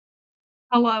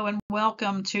Hello and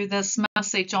welcome to this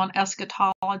message on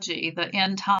eschatology, the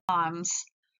end times.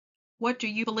 What do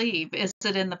you believe? Is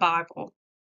it in the Bible?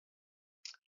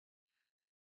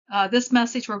 This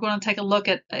message, we're going to take a look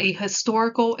at a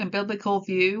historical and biblical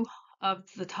view of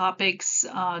the topics.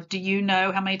 Do you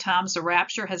know how many times the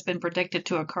rapture has been predicted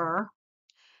to occur?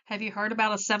 Have you heard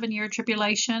about a 7-year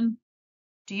tribulation?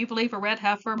 Do you believe a red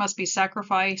heifer must be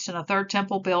sacrificed and a third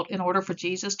temple built in order for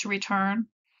Jesus to return?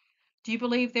 Do you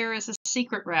believe there is a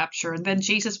secret rapture and then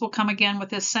Jesus will come again with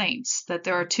his saints, that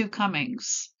there are two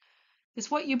comings?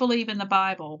 Is what you believe in the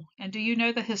Bible, and do you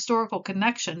know the historical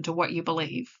connection to what you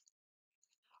believe?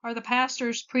 Are the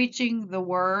pastors preaching the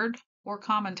word or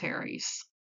commentaries?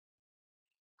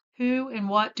 Who and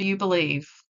what do you believe?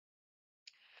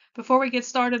 Before we get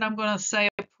started, I'm going to say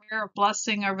a prayer of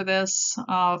blessing over this.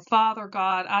 Father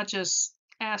God, I just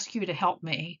ask you to help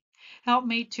me. Help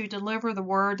me to deliver the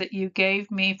word that you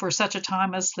gave me for such a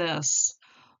time as this.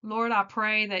 Lord, I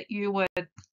pray that you would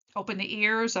open the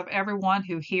ears of everyone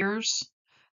who hears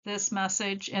this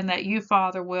message and that you,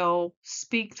 Father, will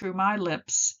speak through my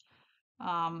lips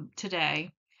today.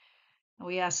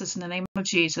 We ask this in the name of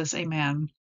Jesus. Amen.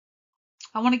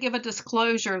 I want to give a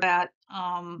disclosure that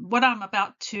what I'm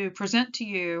about to present to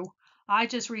you, I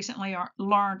just recently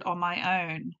learned on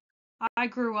my own. I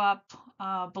grew up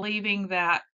believing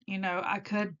that, I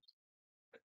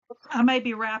may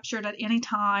be raptured at any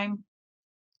time.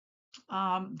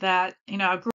 I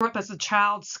grew up as a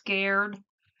child scared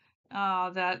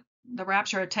that the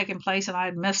rapture had taken place and I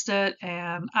had missed it,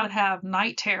 and I would have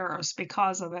night terrors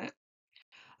because of it.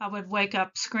 I would wake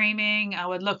up screaming. I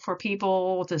would look for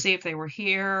people to see if they were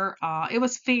here. It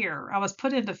was fear. I was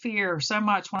put into fear so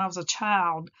much when I was a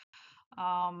child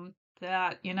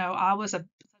that, I was a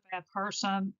bad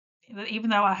person. Even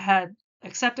though I had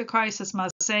accepted Christ as my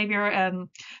Savior and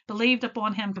believed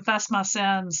upon Him, confessed my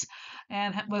sins,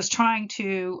 and was trying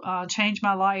to change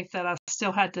my life, that I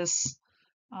still had this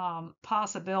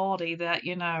possibility that,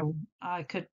 I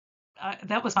could.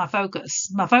 That was my focus.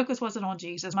 My focus wasn't on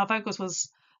Jesus. My focus was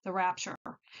the rapture.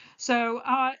 So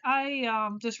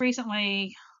I just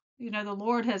recently, the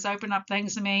Lord has opened up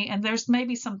things to me, and there's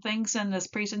maybe some things in this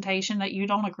presentation that you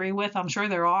don't agree with. I'm sure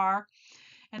there are,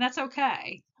 and that's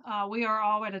okay. We are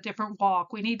all at a different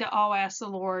walk. We need to all ask the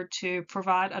Lord to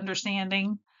provide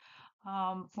understanding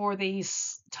for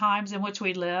these times in which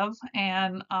we live.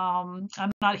 And I'm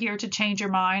not here to change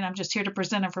your mind. I'm just here to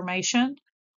present information.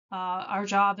 Our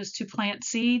job is to plant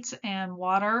seeds and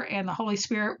water, and the Holy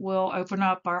Spirit will open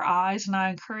up our eyes. And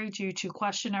I encourage you to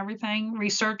question everything,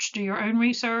 do your own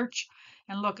research,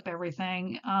 and look at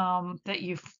everything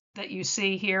that you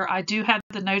see here. I do have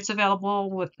the notes available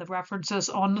with the references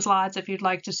on the slides if you'd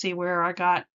like to see where I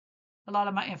got a lot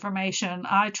of my information.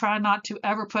 I try not to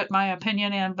ever put my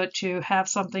opinion in, but to have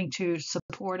something to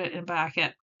support it and back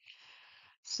it.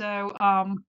 So,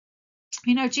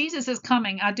 Jesus is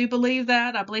coming. I do believe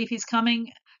that. I believe he's coming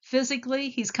physically.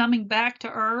 He's coming back to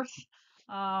earth.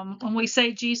 When we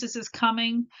say Jesus is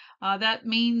coming, that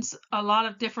means a lot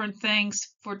of different things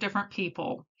for different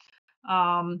people.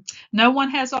 No one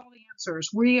has all the answers.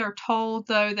 We are told,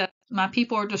 though, that my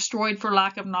people are destroyed for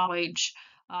lack of knowledge,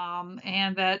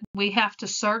 and that we have to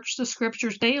search the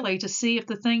scriptures daily to see if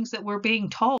the things that we're being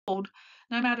told,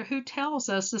 no matter who tells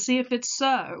us, to see if it's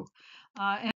so.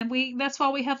 And that's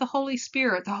why we have the Holy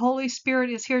Spirit. The Holy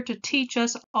Spirit is here to teach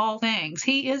us all things.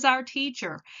 He is our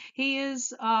teacher. He is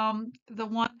the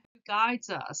one who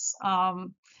guides us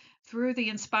through the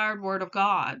inspired Word of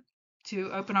God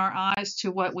to open our eyes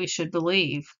to what we should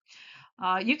believe.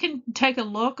 You can take a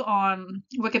look on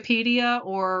Wikipedia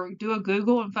or do a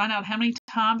Google and find out how many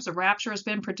times the rapture has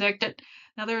been predicted.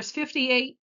 Now, there's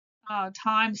 58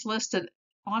 times listed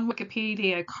on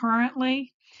Wikipedia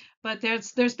currently, but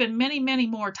there's been many, many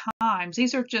more times.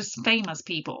 These are just famous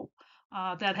people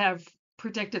that have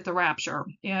predicted the rapture,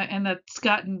 and that's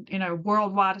gotten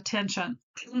worldwide attention.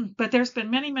 But there's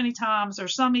been many, many times, or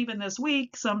some even this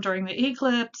week, some during the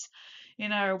eclipse,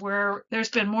 where there's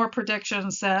been more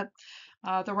predictions that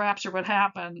the rapture would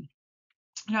happen.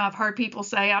 I've heard people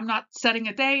say, I'm not setting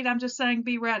a date, I'm just saying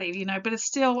be ready, but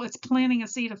it's planting a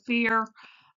seed of fear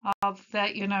of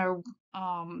that,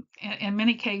 in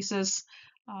many cases.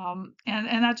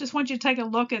 And I just want you to take a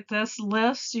look at this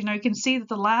list. You can see that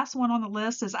the last one on the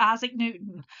list is Isaac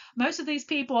Newton. A lot of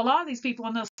these people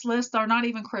on this list are not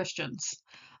even Christians.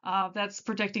 That's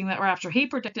predicting that rapture. He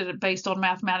predicted it based on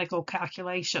mathematical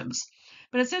calculations.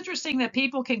 But it's interesting that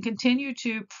people can continue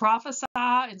to prophesy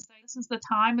and say this is the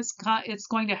time it's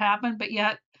going to happen, but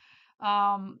yet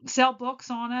sell books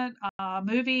on it,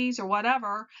 movies or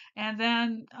whatever, and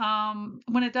then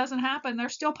when it doesn't happen, they're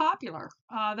still popular.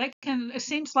 It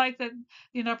seems like that,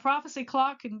 prophecy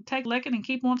clock can take licking and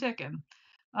keep on ticking.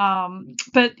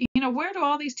 But where do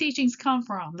all these teachings come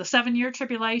from? The 7-year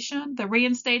tribulation, the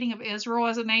reinstating of Israel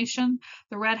as a nation,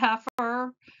 the red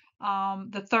heifer,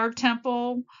 the third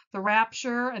temple, the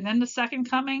rapture, and then the second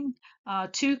coming,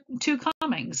 two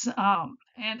comings,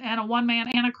 and a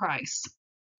one-man Antichrist.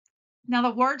 Now,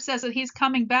 the word says that he's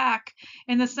coming back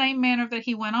in the same manner that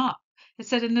he went up. It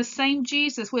said, "In the same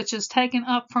Jesus which is taken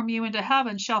up from you into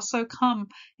heaven shall so come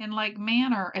in like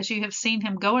manner as you have seen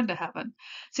him go into heaven."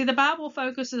 See, the Bible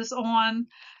focuses on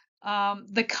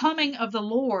the coming of the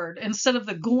Lord instead of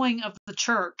the going of the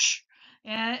church.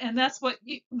 And that's what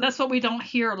we don't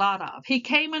hear a lot of. He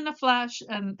came in the flesh,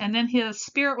 and then his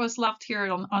spirit was left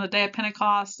here on the day of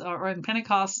Pentecost, or in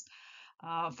Pentecost,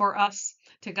 for us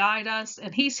to guide us.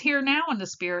 And he's here now in the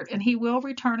spirit, and he will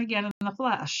return again in the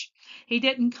flesh. He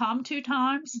didn't come 2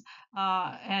 times,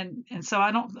 and so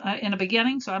I don't in the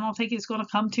beginning. So I don't think he's going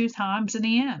to come 2 times in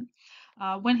the end.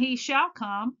 When he shall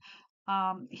come,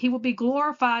 he will be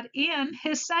glorified in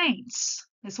his saints,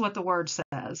 is what the word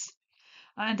says,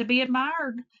 and to be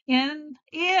admired in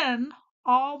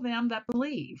all them that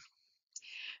believe.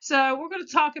 So we're going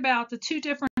to talk about the 2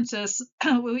 differences.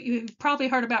 You've probably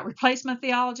heard about replacement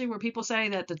theology, where people say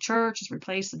that the church has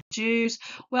replaced the Jews.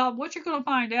 Well, what you're going to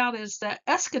find out is that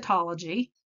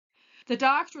eschatology, the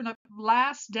doctrine of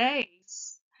last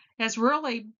days, has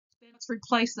really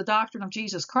replaced the doctrine of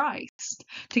Jesus Christ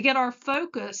to get our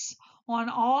focus on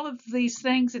all of these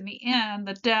things in the end,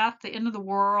 the death, the end of the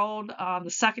world, the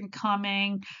second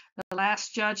coming, the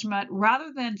last judgment,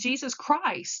 rather than Jesus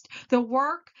Christ, the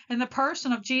work and the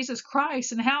person of Jesus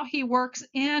Christ, and how he works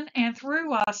in and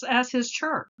through us as his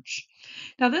church.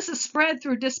 Now, this is spread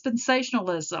through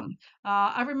dispensationalism.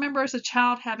 I remember as a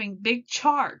child having big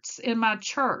charts in my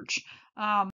church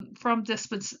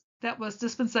that was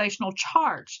dispensational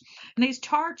charts. And these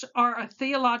charts are a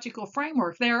theological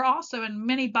framework. They are also in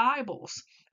many Bibles.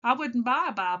 I wouldn't buy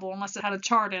a Bible unless it had a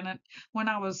chart in it when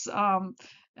I was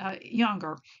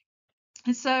younger.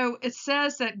 And so it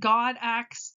says that God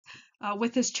acts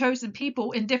with his chosen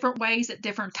people in different ways at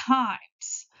different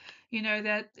times.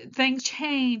 That things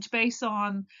change based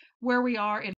on where we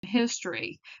are in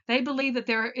history. They believe that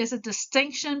there is a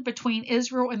distinction between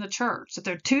Israel and the church, that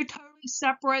they're 2 totally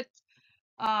separate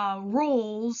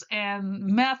rules and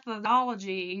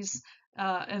methodologies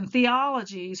and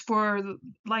theologies for,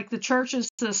 like, the church is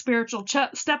the spiritual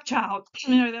stepchild,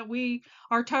 that we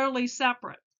are totally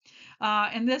separate.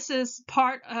 And this is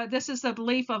the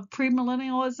belief of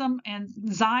premillennialism and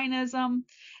Zionism,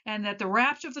 and that the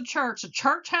rapture of the church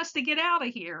has to get out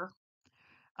of here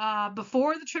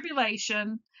before the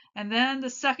tribulation, and then the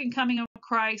second coming of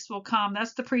Christ will come.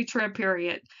 That's the pre-trib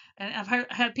period. And I've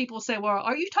had people say, "Well,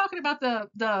 are you talking about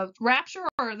the rapture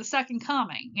or the second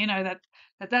coming?"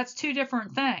 That's 2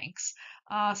 different things.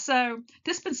 So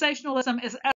dispensationalism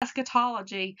is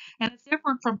eschatology, and it's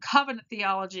different from covenant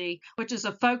theology, which is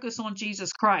a focus on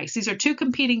Jesus Christ. These are 2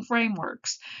 competing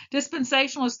frameworks.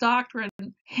 Dispensationalist doctrine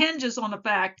hinges on the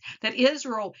fact that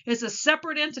Israel is a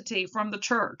separate entity from the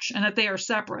church, and that they are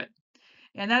separate.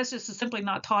 And that's just simply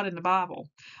not taught in the Bible.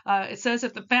 It says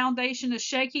if the foundation is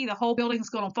shaky, the whole building's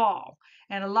going to fall.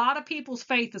 And a lot of people's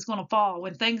faith is going to fall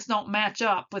when things don't match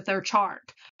up with their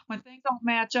chart, when things don't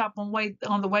match up on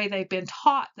the way they've been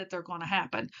taught that they're going to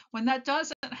happen. When that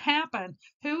doesn't happen,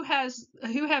 who have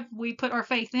we put our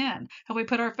faith in? Have we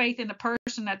put our faith in the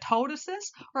person that told us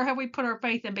this, or have we put our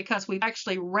faith in because we've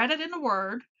actually read it in the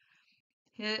Word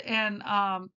and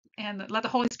let the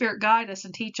Holy Spirit guide us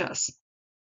and teach us?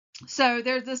 So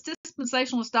there's this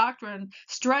dispensationalist doctrine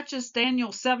stretches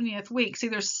Daniel's 70th week. See,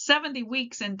 there's 70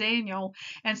 weeks in Daniel,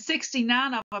 and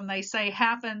 69 of them, they say,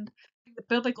 happened in the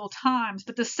biblical times.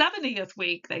 But the 70th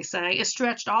week, they say, is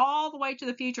stretched all the way to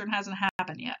the future and hasn't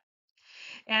happened yet.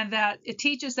 And that it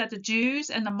teaches that the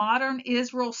Jews and the modern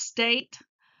Israel state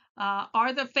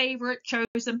are the favorite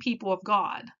chosen people of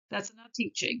God. That's another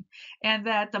teaching. And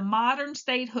that the modern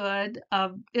statehood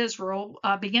of Israel,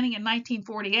 beginning in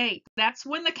 1948, that's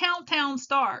when the countdown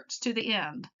starts to the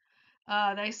end.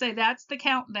 They say that's the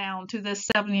countdown to the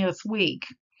 70th week.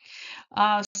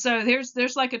 So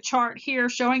there's like a chart here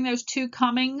showing those 2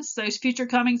 comings, those future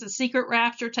comings, the secret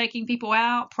rapture taking people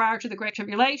out prior to the Great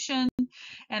Tribulation,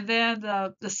 and then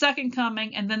the second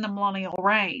coming, and then the millennial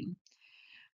reign.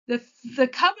 The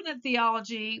covenant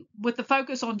theology, with the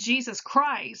focus on Jesus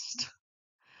Christ,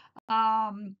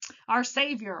 our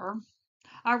Savior,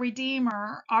 our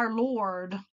Redeemer, our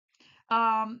Lord,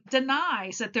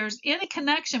 denies that there's any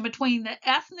connection between the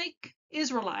ethnic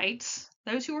Israelites,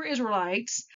 those who are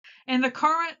Israelites, and the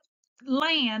current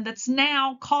land that's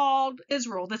now called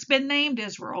Israel, that's been named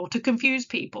Israel to confuse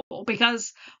people,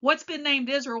 because what's been named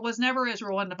Israel was never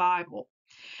Israel in the Bible.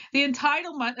 The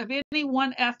entitlement of any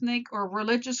one ethnic or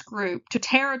religious group to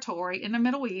territory in the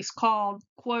Middle East called,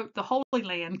 quote, the Holy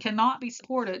Land cannot be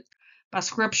supported by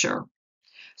Scripture.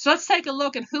 So let's take a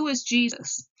look at who is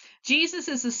Jesus. Jesus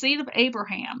is the seed of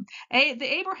Abraham.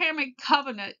 The Abrahamic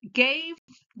covenant gave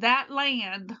that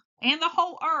land and the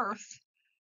whole earth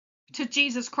to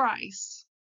Jesus Christ.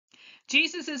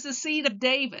 Jesus is the seed of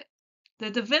David. The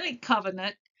Davidic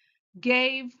covenant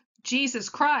gave Jesus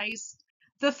Christ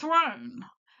the throne,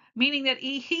 meaning that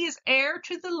he is heir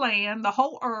to the land, the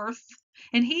whole earth,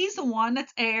 and he's the one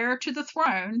that's heir to the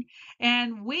throne.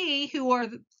 And we who are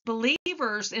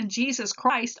believers in Jesus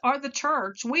Christ are the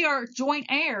church. We are joint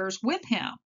heirs with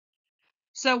him.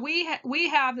 So we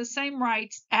have the same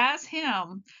rights as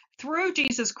him through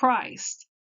Jesus Christ.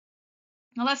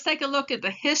 Now let's take a look at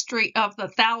the history of the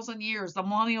 1,000 years, the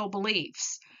millennial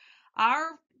beliefs.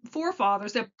 Our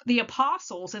forefathers, the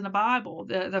apostles in the Bible,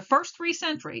 the first 3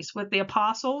 centuries with the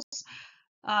apostles,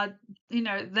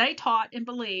 they taught and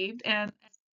believed, and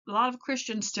a lot of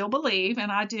Christians still believe,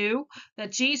 and I do,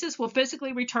 that Jesus will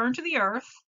physically return to the earth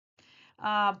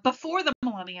before the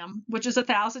millennium, which is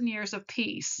 1,000 years of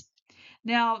peace.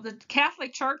 Now, the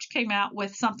Catholic Church came out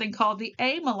with something called the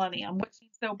amillennium, which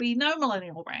means there'll be no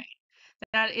millennial reign.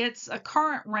 That it's a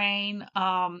current reign,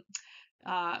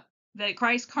 that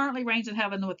Christ currently reigns in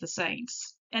heaven with the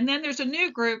saints. And then there's a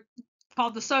new group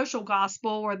called the social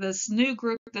gospel, or this new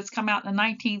group that's come out in the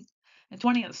 19th and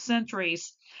 20th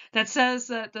centuries, that says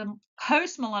that the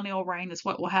post-millennial reign is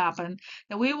what will happen,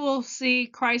 that we will see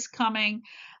Christ coming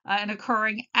and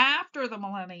occurring after the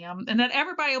millennium, and that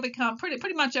everybody will become,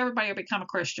 pretty much everybody will become a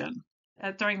Christian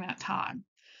during that time.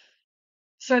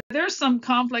 So there's some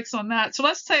conflicts on that. So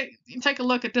let's take a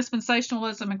look at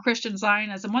dispensationalism and Christian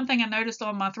Zionism. One thing I noticed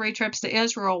on my 3 trips to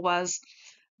Israel was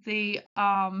the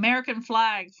American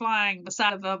flag flying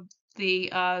beside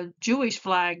the Jewish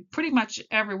flag pretty much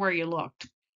everywhere you looked.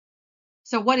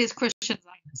 So what is Christian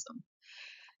Zionism?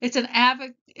 It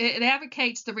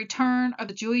advocates the return of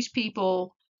the Jewish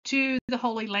people to the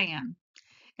Holy Land.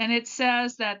 And it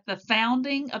says that the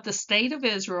founding of the State of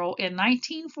Israel in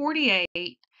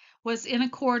 1948 was in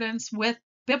accordance with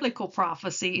biblical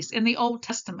prophecies in the Old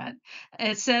Testament.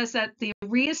 It says that the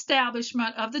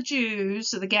reestablishment of the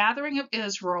Jews, the gathering of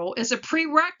Israel, is a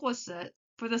prerequisite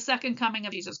for the second coming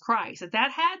of Jesus Christ.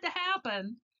 That had to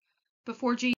happen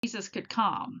before Jesus could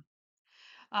come.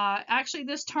 Actually,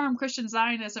 this term Christian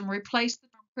Zionism replaced the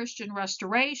term Christian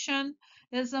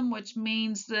Restorationism, which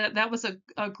means that was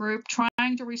a group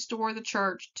trying to restore the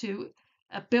church to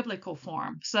a biblical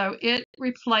form. So it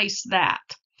replaced that.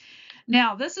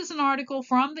 Now, this is an article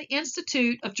from the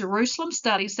Institute of Jerusalem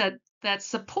Studies that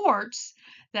supports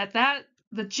that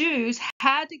the Jews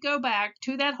had to go back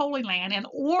to that Holy Land in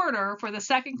order for the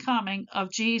second coming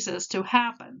of Jesus to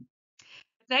happen.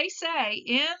 They say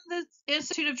in the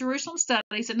Institute of Jerusalem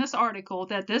Studies in this article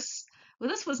that this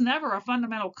was never a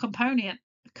fundamental component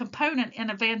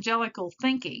in evangelical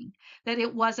thinking, that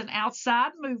it was an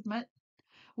outside movement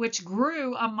which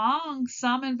grew among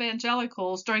some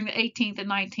evangelicals during the 18th and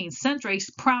 19th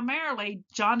centuries, primarily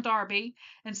John Darby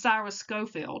and Cyrus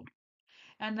Scofield,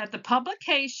 and that the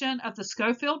publication of the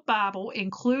Scofield Bible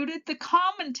included the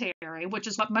commentary, which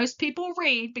is what most people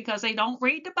read because they don't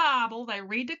read the Bible, they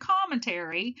read the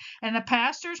commentary, and the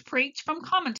pastors preach from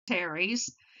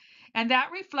commentaries, and that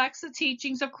reflects the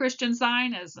teachings of Christian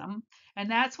Zionism,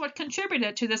 and that's what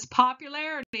contributed to this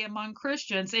popularity among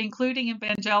Christians, including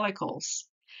evangelicals.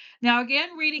 Now,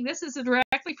 again, reading, this is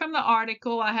directly from the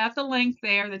article. I have the link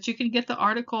there that you can get the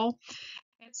article.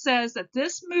 It says that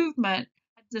this movement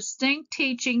had distinct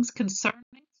teachings concerning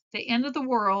the end of the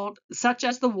world, such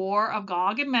as the war of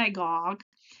Gog and Magog,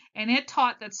 and it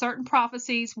taught that certain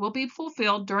prophecies will be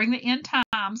fulfilled during the end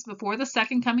times before the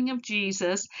second coming of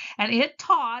Jesus, and it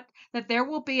taught that there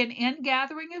will be an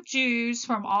ingathering of Jews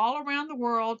from all around the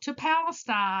world to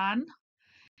Palestine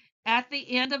at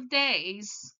the end of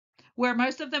days, where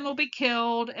most of them will be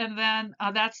killed, and then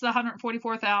that's the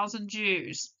 144,000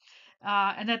 Jews.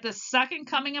 And that the second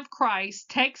coming of Christ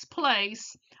takes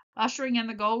place, ushering in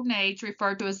the golden age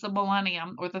referred to as the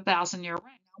millennium or the 1,000-year reign.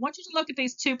 I want you to look at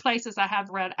these 2 places I have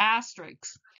red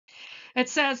asterisks. It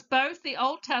says both the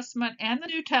Old Testament and the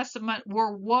New Testament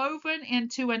were woven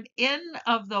into an end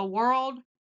of the world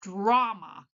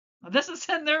drama. Now, this is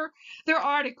in their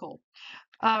article.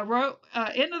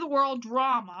 End of the world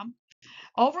drama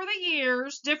Over the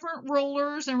years, different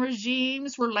rulers and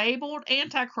regimes were labeled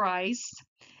Antichrist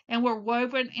and were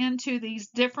woven into these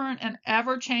different and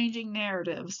ever-changing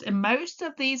narratives. And most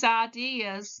of these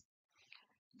ideas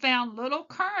found little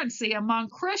currency among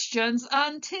Christians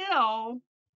until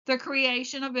the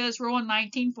creation of Israel in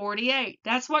 1948.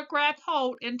 That's what grabbed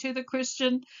hold into the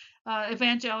Christian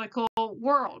evangelical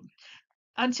world.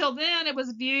 Until then, it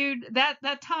was viewed that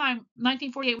time,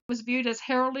 1948, was viewed as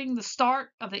heralding the start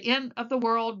of the end of the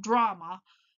world drama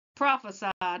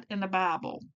prophesied in the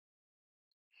Bible.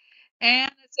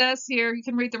 And it says here, you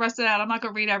can read the rest of that. I'm not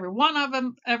going to read every one of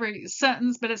them, every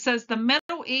sentence, but it says the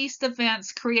Middle East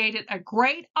events created a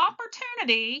great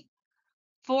opportunity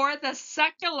for the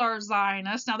secular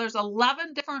Zionists. Now, there's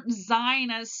 11 different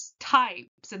Zionist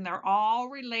types, and they're all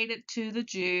related to the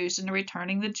Jews and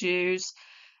returning the Jews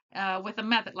with a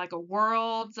method like a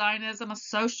world Zionism, a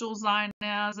social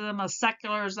Zionism, a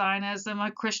secular Zionism,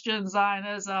 a Christian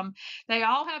Zionism. They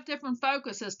all have different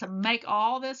focuses to make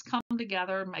all this come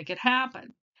together and make it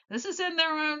happen. This is in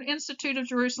their own Institute of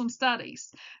Jerusalem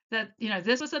Studies, that,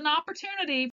 this was an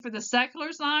opportunity for the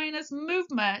secular Zionist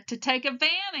movement to take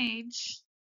advantage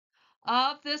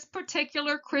of this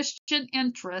particular Christian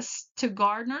interest to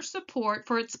garner support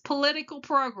for its political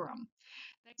program.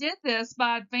 They did this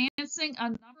by advancing a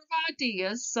number of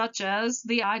ideas, such as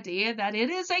the idea that it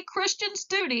is a Christian's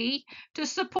duty to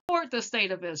support the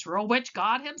state of Israel, which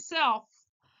God himself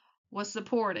was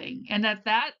supporting, and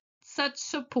that such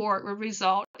support would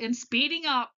result in speeding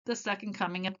up the second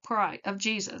coming of Christ, of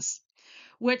Jesus,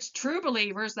 which true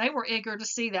believers, they were eager to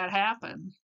see that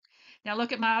happen. Now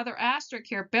look at my other asterisk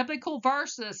here. Biblical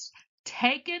verses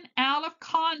taken out of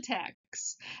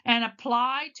context and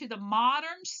applied to the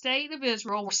modern state of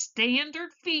Israel were standard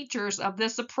features of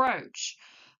this approach.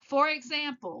 For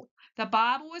example, the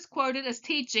Bible is quoted as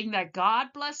teaching that God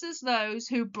blesses those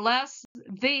who bless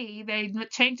thee. They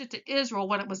changed it to Israel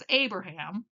when it was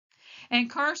Abraham, and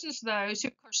curses those who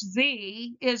curse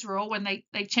thee, Israel, when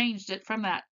they changed it from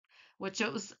that, which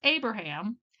it was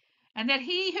Abraham. And that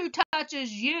he who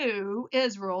touches you,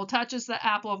 Israel, touches the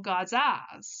apple of God's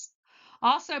eyes.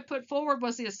 Also put forward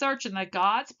was the assertion that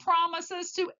God's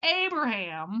promises to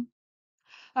Abraham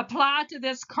apply to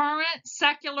this current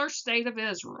secular state of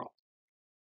Israel.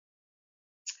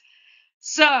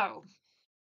 So,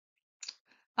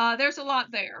 there's a lot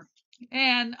there.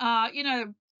 And,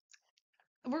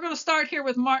 we're going to start here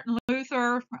with Martin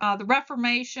Luther, the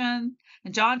Reformation,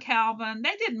 and John Calvin.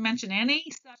 They didn't mention any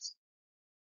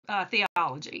such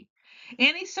theology.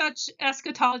 Any such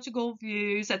eschatological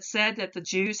views that said that the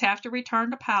Jews have to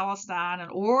return to Palestine in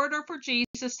order for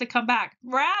Jesus to come back.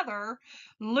 Rather,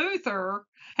 Luther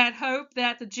had hoped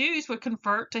that the Jews would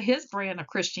convert to his brand of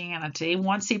Christianity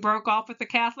once he broke off with the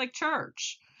Catholic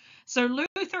Church. So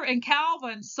Luther and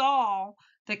Calvin saw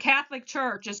the Catholic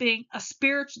Church as being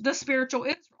the spiritual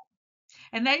Israel.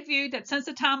 And they viewed that since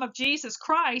the time of Jesus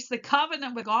Christ, the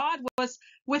covenant with God was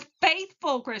with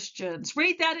faithful Christians.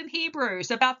 Read that in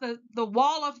Hebrews about the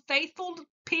wall of faithful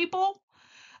people,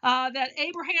 that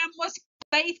Abraham was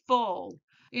faithful.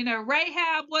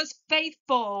 Rahab was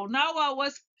faithful. Noah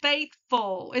was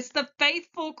faithful. It's the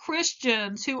faithful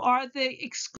Christians who are the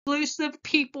exclusive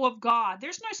people of God.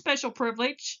 There's no special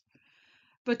privilege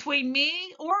between me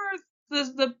or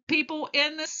the people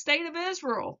in the state of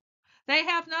Israel. They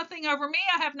have nothing over me.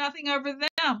 I have nothing over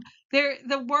them.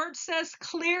 The word says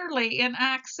clearly in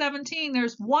Acts 17,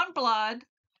 there's one blood,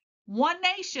 one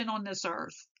nation on this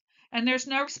earth, and there's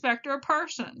no respecter of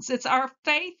persons. It's our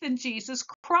faith in Jesus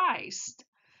Christ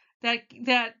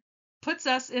that puts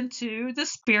us into the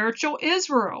spiritual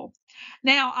Israel.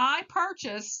 Now, I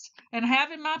purchased and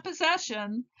have in my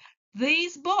possession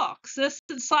these books, this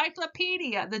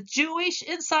encyclopedia, the Jewish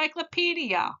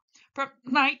Encyclopedia from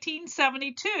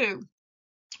 1972,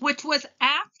 which was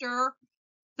after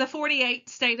the 48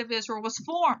 state of Israel was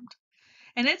formed.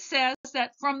 And it says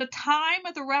that from the time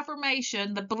of the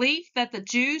Reformation, the belief that the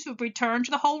Jews would return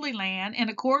to the Holy Land in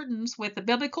accordance with the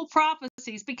biblical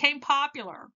prophecies became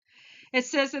popular. It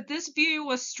says that this view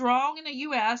was strong in the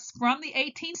U.S. from the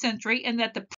 18th century and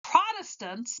that the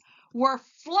Protestants were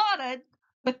flooded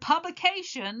with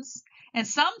publications, and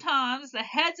sometimes the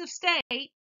heads of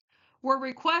state were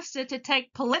requested to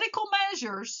take political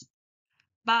measures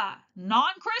by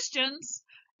non-Christians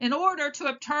in order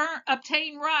to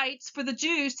obtain rights for the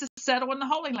Jews to settle in the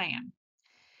Holy Land.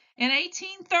 In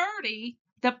 1830,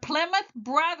 the Plymouth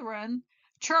Brethren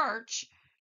Church,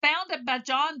 founded by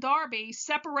John Darby,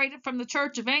 separated from the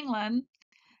Church of England.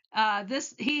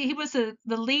 He was the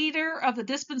leader of the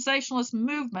dispensationalist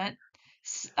movement,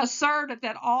 asserted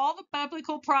that all the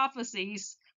biblical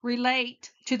prophecies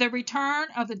relate to the return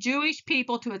of the Jewish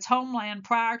people to its homeland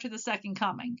prior to the second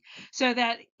coming. So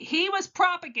that he was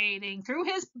propagating through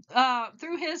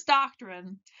his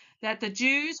doctrine that the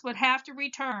Jews would have to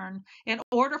return in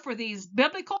order for these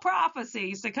biblical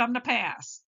prophecies to come to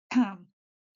pass.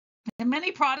 And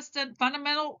many Protestant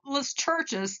fundamentalist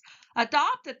churches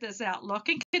adopted this outlook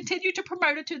and continue to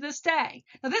promote it to this day.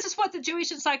 Now, this is what the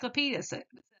Jewish Encyclopedia says.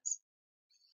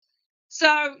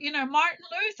 So, Martin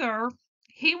Luther,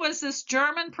 he was this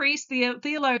German priest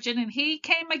theologian, and he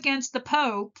came against the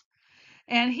Pope,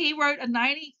 and he wrote a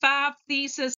 95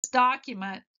 thesis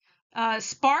document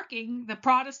sparking the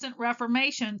Protestant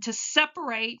Reformation to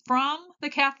separate from the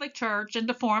Catholic Church and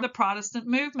to form the Protestant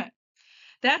movement.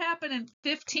 That happened in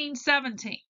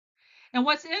 1517. And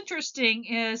what's interesting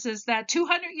is that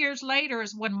 200 years later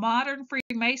is when modern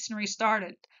Freemasonry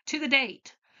started, to the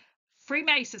date.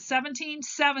 Freemasons,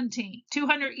 1717,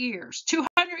 200 years. 200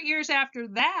 years after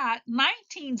that,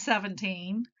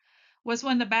 1917, was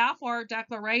when the Balfour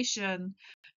Declaration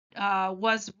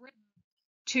was written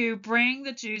to bring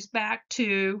the Jews back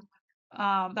to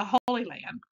the Holy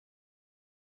Land.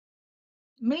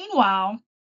 Meanwhile,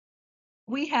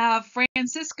 we have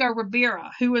Francisco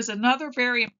Ribera, who is another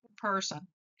very important person.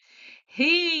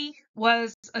 He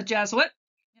was a Jesuit.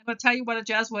 I'm going to tell you what a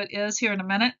Jesuit is here in a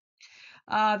minute.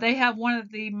 They have one of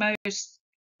the most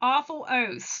awful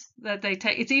oaths that they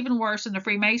take. It's even worse than the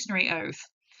Freemasonry oath.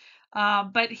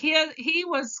 But he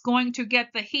was going to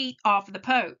get the heat off of the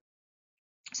Pope.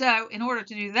 So in order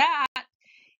to do that,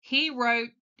 he wrote,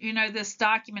 this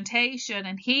documentation,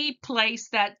 and he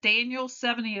placed that Daniel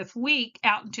 70th week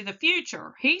out into the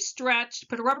future. He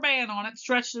put a rubber band on it,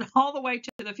 stretched it all the way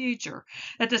to the future.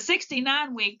 That the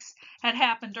 69 weeks had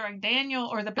happened during Daniel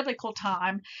or the biblical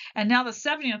time, and now the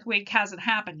 70th week hasn't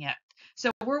happened yet.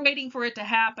 So we're waiting for it to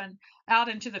happen out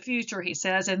into the future, he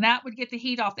says, and that would get the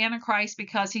heat off Antichrist,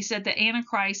 because he said the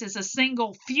Antichrist is a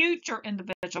single future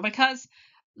individual, because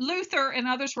Luther and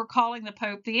others were calling the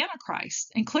Pope the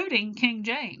Antichrist, including King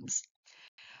James.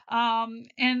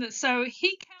 And so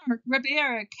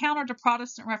Ribera countered the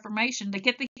Protestant Reformation to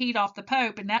get the heat off the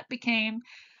Pope, and that became,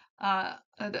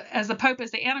 as the Pope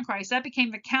is the Antichrist, that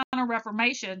became the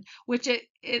Counter-Reformation, which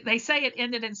they say it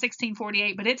ended in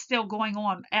 1648, but it's still going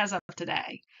on as of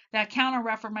today. That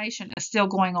Counter-Reformation is still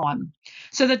going on.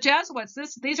 So the Jesuits,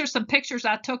 these are some pictures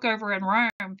I took over in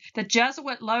Rome. The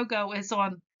Jesuit logo is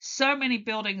on so many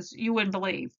buildings you wouldn't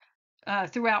believe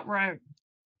throughout Rome.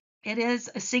 It is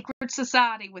a secret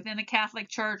society within the Catholic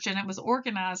Church, and it was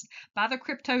organized by the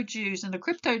crypto-Jews. And the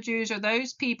crypto-Jews are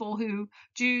those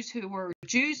Jews who were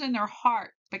Jews in their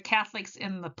heart, but Catholics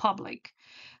in the public.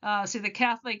 So the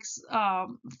Catholics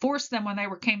forced them when they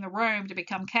came to Rome to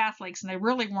become Catholics, and they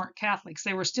really weren't Catholics.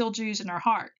 They were still Jews in their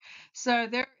heart. So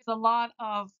there is a lot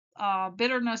of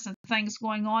bitterness and things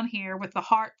going on here with the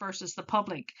heart versus the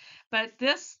public. But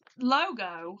this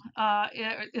logo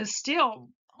is still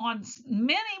on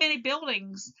many, many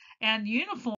buildings and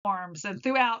uniforms and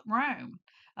throughout Rome.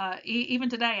 Even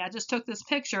today, I just took this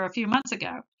picture a few months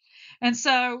ago. And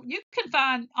so you can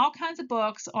find all kinds of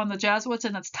books on the Jesuits,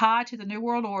 and it's tied to the New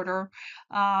World Order.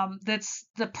 That's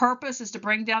the purpose is to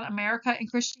bring down America and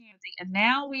Christianity. And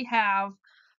now we have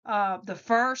the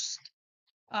first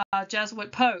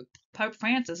Jesuit Pope. Pope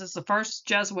Francis is the first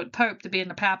Jesuit Pope to be in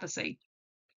the papacy.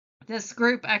 This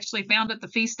group actually founded the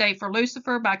feast day for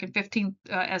Lucifer back in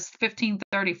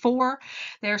 1534.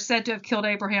 They're said to have killed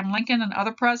Abraham Lincoln and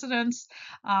other presidents.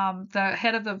 The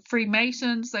head of the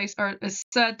Freemasons is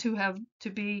said to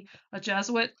be a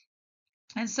Jesuit.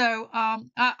 And so I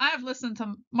have listened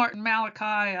to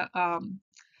Malachi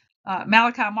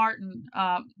Martin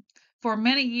for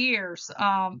many years,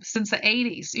 since the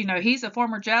 80s. He's a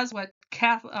former Jesuit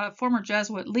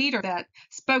leader that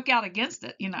spoke out against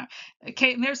it.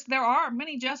 Okay, and there are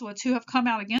many Jesuits who have come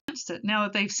out against it now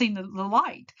that they've seen the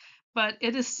light, but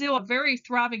it is still a very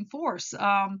thriving force.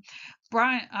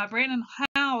 Brandon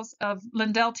Howes of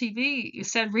Lindell TV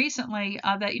said recently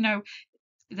that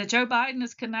that Joe Biden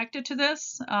is connected to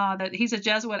this, that he's a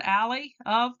Jesuit ally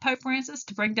of Pope Francis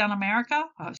to bring down America.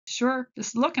 Sure,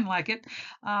 it's looking like it.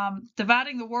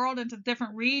 Dividing the world into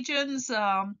different regions,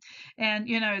 and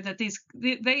that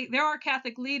there are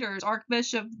Catholic leaders.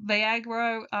 Archbishop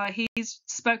Viagro, he's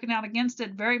spoken out against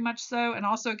it very much so, and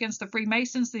also against the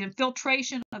Freemasons, the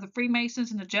infiltration of the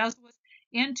Freemasons and the Jesuits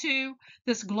into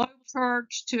this global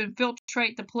church to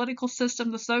infiltrate the political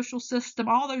system, the social system,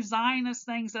 all those Zionist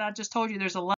things that I just told you.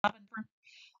 There's 11 different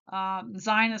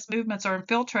Zionist movements are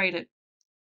infiltrated.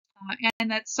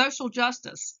 And that social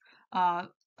justice, a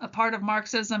part of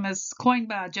Marxism, is coined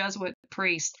by a Jesuit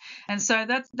priest. And so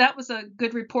that was a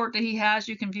good report that he has.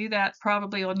 You can view that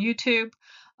probably on YouTube.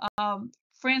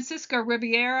 Francisco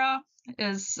Ribiera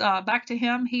is back to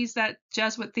him. He's that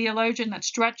Jesuit theologian that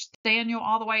stretched Daniel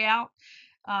all the way out.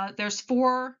 There's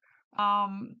four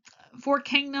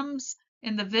kingdoms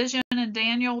in the vision in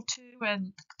Daniel 2,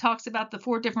 and talks about the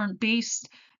four different beasts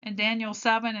in Daniel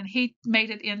 7, and he made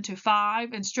it into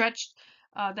 5 and stretched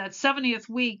that 70th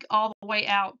week all the way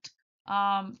out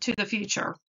to the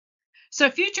future.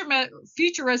 So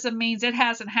futurism means it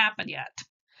hasn't happened yet.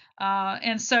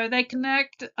 And so they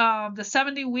connect the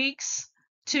 70 weeks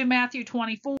to Matthew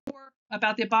 24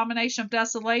 about the abomination of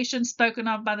desolation spoken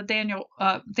of by the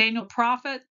Daniel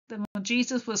prophet. When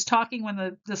Jesus was talking, when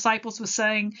the disciples was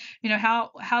saying,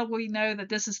 how will we know that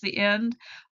this is the end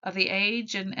of the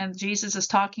age? And Jesus is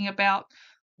talking about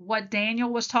what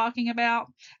Daniel was talking about.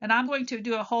 And I'm going to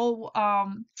do a whole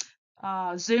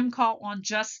Zoom call on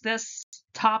just this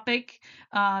topic,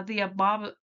 the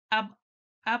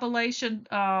abomination,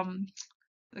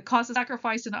 the cause of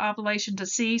sacrifice and oblation to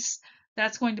cease.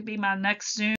 That's going to be my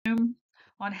next Zoom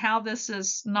on how this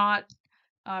is not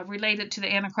related to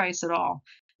the Antichrist at all.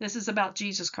 This is about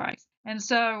Jesus Christ. And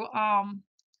so,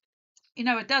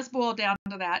 it does boil down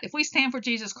to that. If we stand for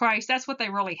Jesus Christ, that's what they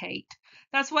really hate.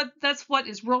 That's what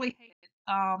is really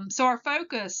hated. So our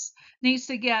focus needs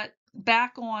to get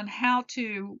back on how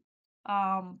to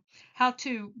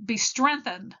be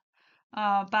strengthened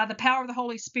by the power of the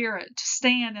Holy Spirit to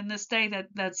stand in this day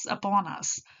that's upon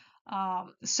us.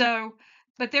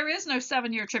 But there is no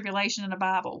 7-year tribulation in the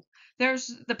Bible.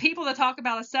 There's the people that talk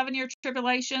about a 7-year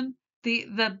tribulation.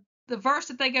 The verse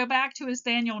that they go back to is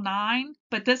Daniel 9,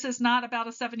 but this is not about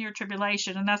a 7-year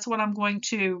tribulation, and that's what I'm going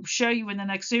to show you in the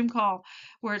next Zoom call,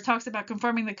 where it talks about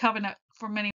confirming the covenant for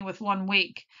many with 1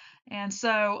 week. And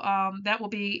so that will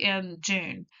be in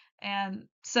June. And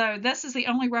so this is the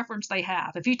only reference they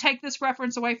have. If you take this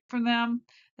reference away from them,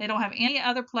 they don't have any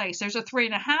other place. There's a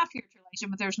 3.5-year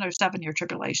tribulation, but there's no 7-year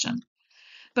tribulation.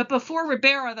 But before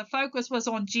Ribera, the focus was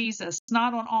on Jesus,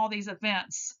 not on all these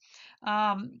events.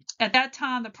 At that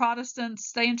time, the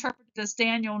Protestants, they interpreted this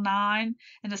Daniel 9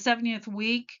 and the 70th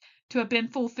week to have been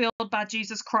fulfilled by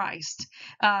Jesus Christ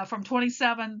from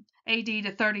 27 AD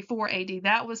to 34 AD.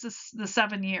 That was the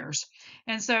 7 years.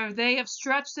 And so they have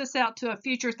stretched this out to a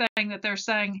future thing that they're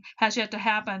saying has yet to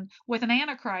happen with an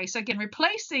Antichrist, again,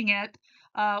 replacing it,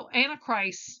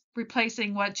 Antichrist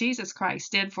replacing what Jesus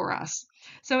Christ did for us.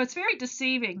 So it's very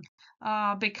deceiving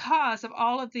because of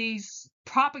all of these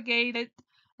propagated,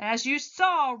 as you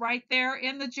saw right there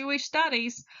in the Jewish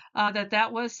studies,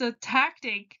 that was a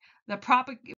tactic, the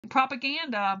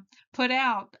propaganda put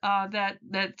out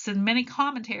that's in many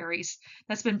commentaries,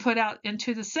 that's been put out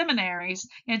into the seminaries,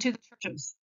 into the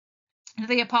churches.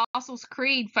 The Apostles'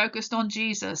 Creed focused on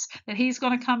Jesus, that he's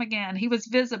going to come again. He was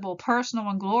visible, personal,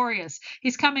 and glorious.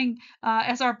 He's coming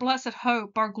as our blessed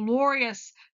hope, our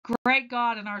glorious, great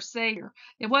God and our Savior.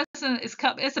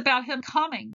 It's about him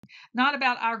coming, not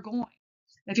about our going,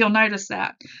 if you'll notice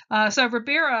that. So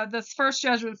Ribera, this first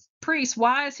Jesuit priest,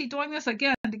 why is he doing this?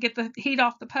 Again, to get the heat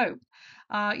off the Pope.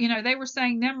 They were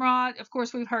saying Nimrod. Of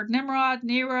course, we've heard Nimrod,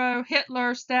 Nero,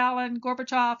 Hitler, Stalin,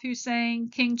 Gorbachev, Hussein,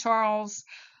 King Charles,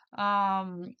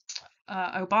 Obama,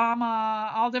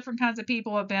 all different kinds of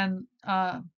people have been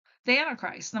the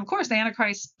Antichrist. And of course, the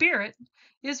Antichrist spirit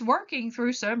is working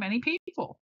through so many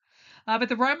people. But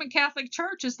the Roman Catholic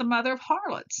Church is the mother of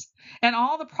harlots. And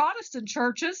all the Protestant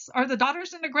churches are the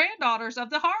daughters and the granddaughters of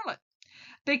the harlot,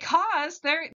 because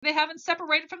they haven't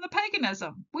separated from the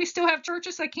paganism. We still have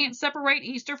churches that can't separate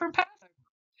Easter from Passover.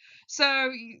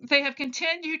 So they have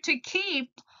continued to keep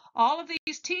all of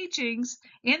these teachings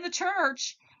in the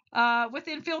church with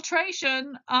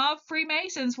infiltration of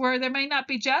Freemasons, where there may not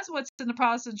be Jesuits in the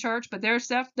Protestant church, but there's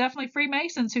definitely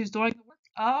Freemasons who's doing the work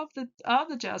of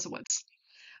the Jesuits,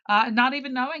 not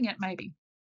even knowing it maybe.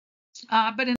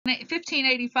 But in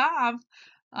 1585,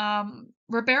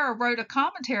 Ribera wrote a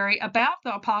commentary about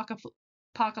the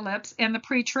apocalypse and the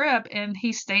pre-trib, and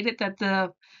he stated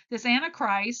that this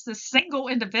Antichrist, this single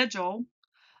individual,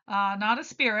 not a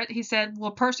spirit, he said,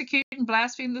 will persecute and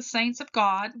blaspheme the saints of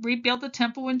God, rebuild the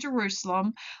temple in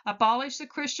Jerusalem, abolish the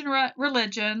Christian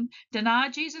religion, deny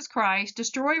Jesus Christ,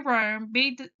 destroy Rome,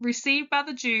 be received by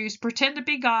the Jews, pretend to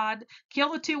be God,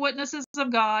 kill the 2 witnesses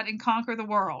of God, and conquer the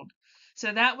world.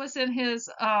 So that was in his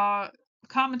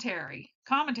commentary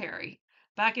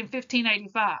back in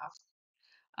 1585.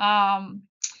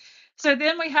 So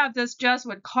then we have this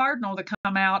Jesuit cardinal to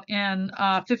come out in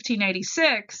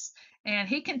 1586, and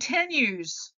he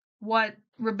continues what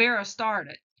Ribera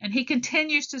started, and he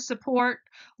continues to support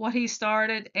what he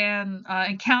started and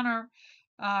counter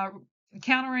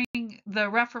countering the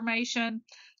Reformation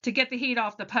to get the heat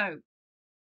off the Pope.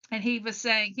 And he was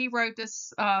saying, he wrote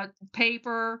this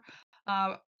paper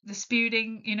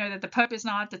disputing, that the Pope is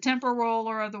not the temporal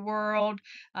ruler of the world.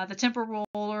 The temporal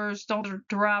rulers don't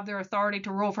derive their authority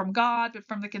to rule from God, but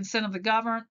from the consent of the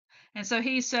governed. And so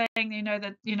he's saying,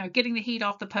 that, getting the heat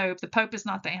off the Pope is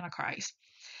not the Antichrist.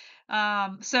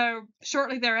 So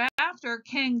shortly thereafter,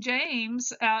 King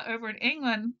James over in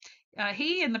England,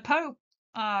 he and the Pope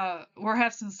were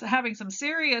having some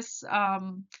serious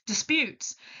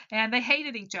disputes, and they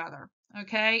hated each other.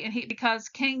 Okay, and because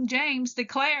King James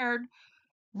declared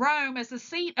Rome as the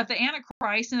seat of the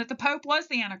Antichrist, and that the Pope was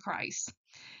the Antichrist.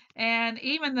 And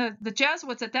even the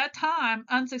Jesuits at that time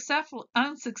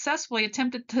unsuccessfully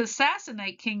attempted to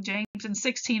assassinate King James in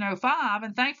 1605,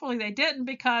 and thankfully they didn't,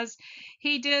 because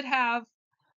he did have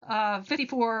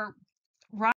 54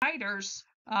 writers,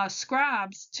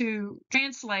 scribes, to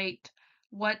translate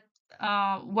what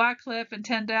Wycliffe and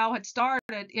Tyndale had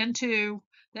started into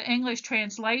the English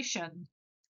translation,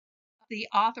 the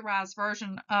authorized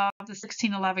version of the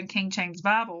 1611 King James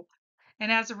Bible.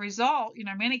 And as a result,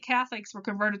 many Catholics were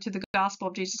converted to the gospel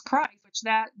of Jesus Christ, which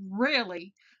that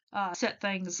really set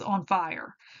things on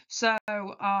fire. So,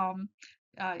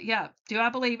 yeah, do I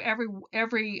believe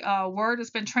every word has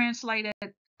been translated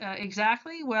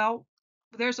exactly? Well,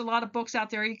 there's a lot of books out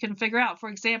there you can figure out. For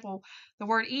example, the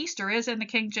word Easter is in the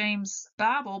King James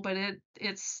Bible, but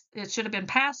it should have been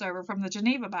Passover from the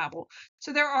Geneva Bible.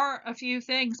 So there are a few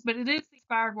things, but it is the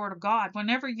inspired word of God.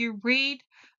 Whenever you read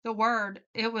the word,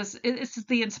 it's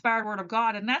the inspired word of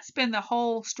God, and that's been the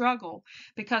whole struggle,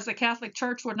 because the Catholic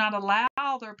Church would not allow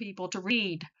their people to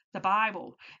read the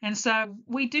Bible. And so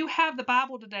we do have the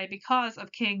Bible today because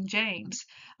of King James.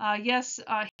 Yes,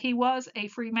 he was a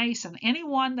Freemason.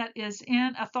 Anyone that is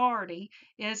in authority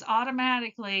is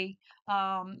automatically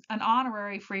an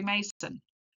honorary Freemason.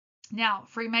 Now,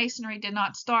 Freemasonry did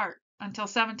not start until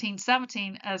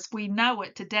 1717 as we know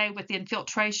it today, with the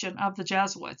infiltration of the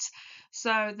Jesuits.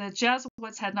 So the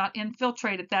Jesuits had not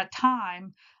infiltrated that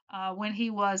time when he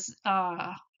was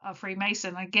a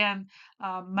Freemason. Again,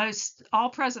 all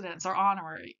presidents are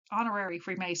honorary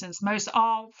Freemasons. Most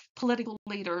all political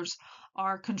leaders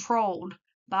are controlled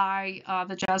by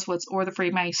the Jesuits or the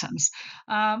Freemasons.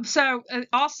 So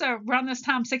also around this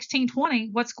time,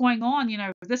 1620, what's going on?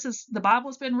 The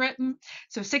Bible's been written.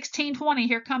 So 1620,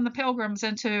 here come the Pilgrims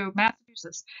into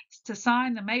Massachusetts to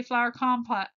sign the Mayflower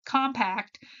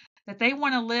Compact, that they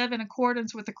want to live in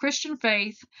accordance with the Christian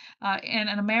faith and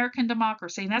an American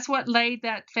democracy. And that's what laid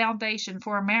that foundation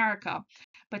for America.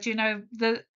 But you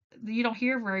don't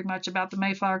hear very much about the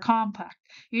Mayflower Compact.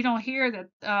 You don't hear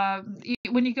that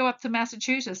when you go up to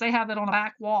Massachusetts, they have it on a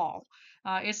back wall.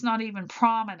 It's not even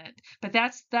prominent. But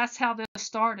that's how this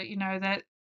started.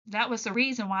 That was the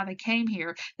reason why they came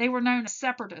here. They were known as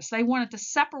separatists. They wanted to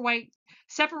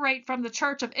separate from the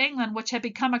Church of England, which had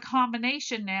become a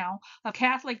combination now of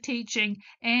Catholic teaching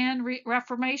and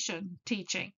Reformation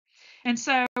teaching. And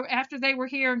so after they were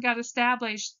here and got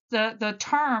established, the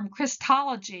term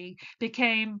Christology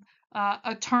became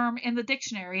a term in the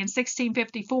dictionary in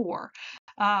 1654.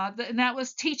 And that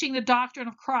was teaching the doctrine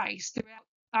of Christ throughout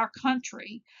our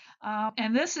country.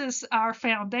 And this is our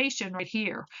foundation right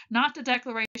here, not the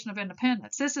Declaration of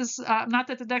Independence. This is not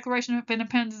that the Declaration of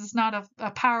Independence is not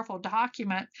a powerful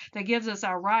document that gives us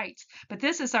our rights, but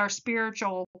this is our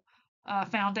spiritual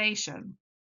foundation.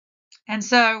 And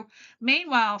so,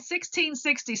 meanwhile,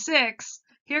 1666,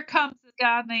 here comes a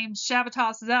guy named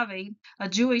Shabbatai Zevi, a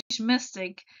Jewish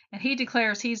mystic, and he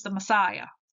declares he's the Messiah.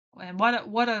 And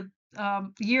what a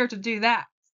year to do that.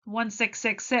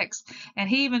 1666, and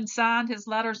he even signed his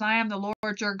letters, "I am the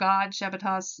Lord your God,"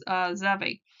 Shabbatai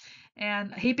Zevi.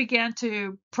 And he began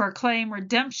to proclaim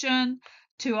redemption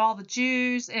to all the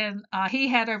Jews, and he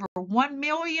had over 1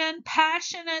 million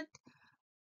passionate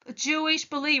Jewish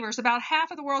believers, about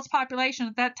half of the world's population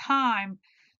at that time,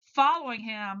 following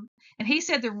him. And he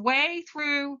said the way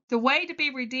to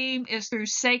be redeemed is through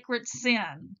sacred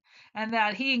sin, and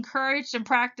that he encouraged and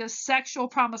practiced sexual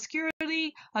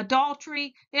promiscuity,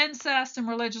 adultery, incest, and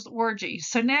religious orgies.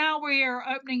 So now we are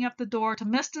opening up the door to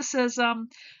mysticism.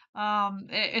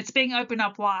 It's being opened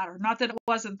up wider. Not that it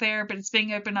wasn't there, but it's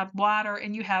being opened up wider,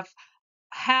 and you have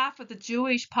half of the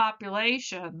Jewish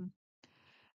population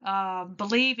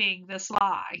believing this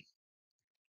lie.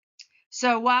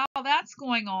 So while that's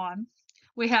going on,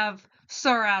 we have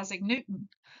Sir Isaac Newton,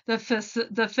 the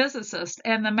physicist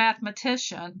and the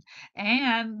mathematician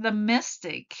and the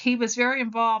mystic. He was very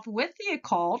involved with the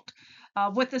occult,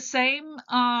 with the same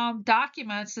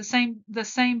documents, the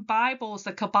same Bibles,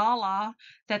 the Kabbalah,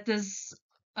 that this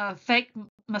fake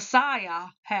Messiah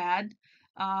had.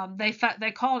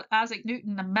 They called Isaac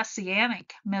Newton a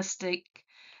messianic mystic,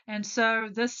 and so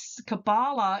this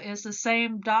Kabbalah is the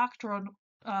same doctrine,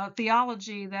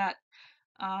 theology that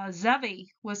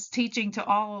Zevi was teaching to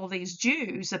all of these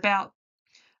Jews about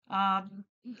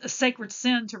sacred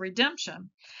sin to redemption.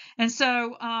 And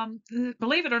so,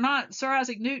 believe it or not, Sir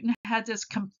Isaac Newton had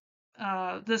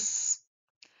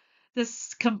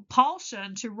this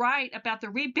compulsion to write about the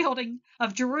rebuilding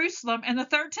of Jerusalem and the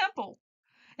Third Temple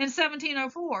in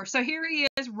 1704. So here he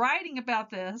is writing about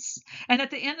this, and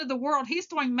at the end of the world, he's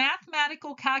doing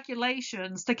mathematical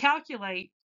calculations to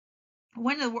calculate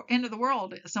when the end of the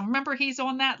world is. And remember, he's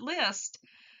on that list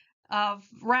of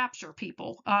rapture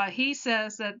people. He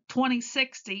says that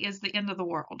 2060 is the end of the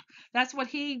world. That's what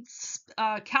he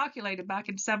calculated back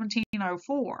in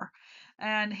 1704,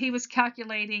 and he was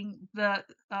calculating the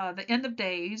end of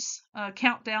days,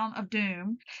 countdown of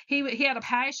doom. He had a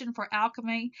passion for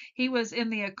alchemy. He was in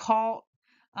the occult.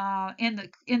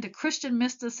 Into Christian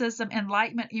mysticism,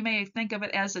 enlightenment. You may think of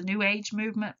it as a New Age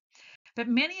movement, but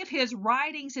many of his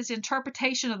writings, his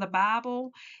interpretation of the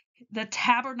Bible, the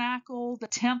tabernacle, the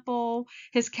temple,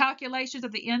 his calculations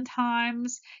of the end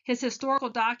times, his historical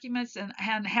documents,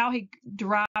 and how he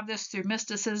derived this through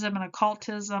mysticism and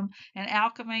occultism and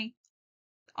alchemy,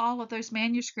 all of those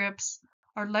manuscripts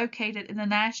are located in the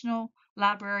National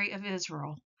Library of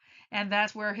Israel. And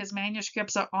that's where his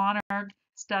manuscripts are honored,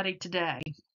 studied today.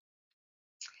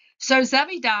 So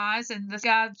Zevi dies, and this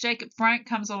guy, Jacob Frank,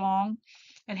 comes along,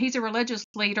 and he's a religious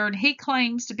leader, and he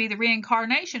claims to be the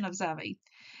reincarnation of Zevi.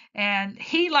 And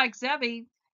he, like Zevi,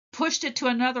 pushed it to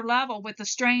another level with the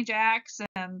strange acts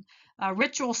and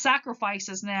ritual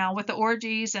sacrifices now with the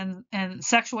orgies and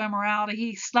sexual immorality.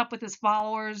 He slept with his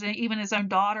followers and even his own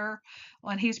daughter.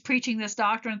 When he's preaching this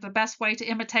doctrine, the best way to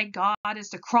imitate God is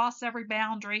to cross every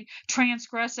boundary,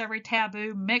 transgress every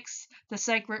taboo, mix the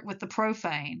sacred with the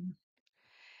profane.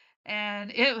 And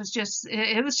it was just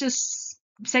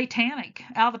satanic,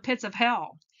 out of the pits of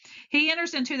hell. He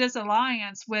enters into this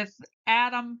alliance with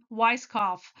Adam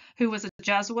Weishaupt, who was a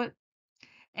Jesuit,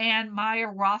 and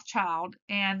Mayer Rothschild,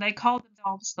 and they called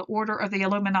themselves the Order of the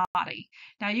Illuminati.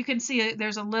 Now you can see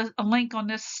there's a link on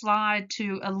this slide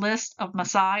to a list of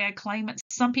Messiah claimants.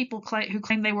 Some people who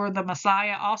claim they were the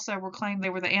Messiah also were claimed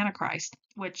they were the Antichrist,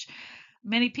 which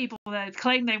many people that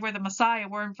claimed they were the Messiah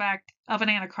were in fact of an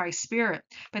Antichrist spirit.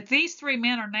 But these three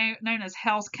men are known as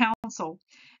Hell's Council,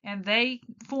 and they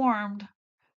formed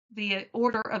the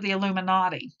Order of the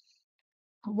Illuminati.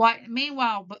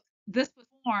 Meanwhile, this was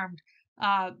formed.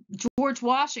 George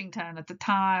Washington at the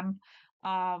time,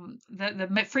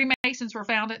 the Freemasons were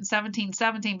founded in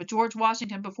 1717, but George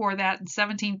Washington before that in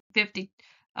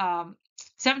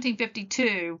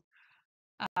 1752.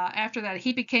 After that,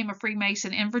 he became a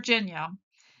Freemason in Virginia,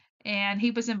 and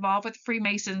he was involved with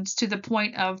Freemasons to the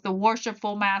point of the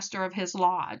worshipful master of his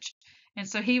lodge. And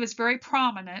so he was very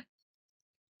prominent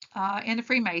in the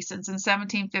Freemasons in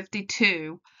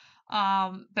 1752.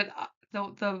 But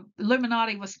the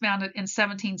Illuminati was founded in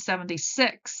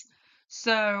 1776.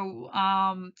 So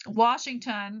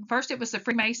Washington, first it was the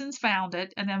Freemasons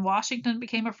founded, and then Washington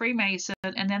became a Freemason,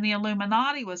 and then the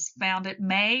Illuminati was founded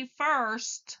May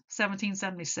 1st,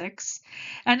 1776,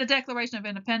 and the Declaration of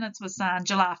Independence was signed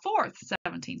July 4th,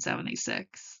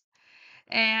 1776.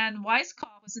 And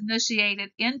Weishaupt was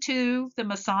initiated into the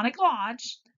Masonic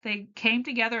Lodge. They came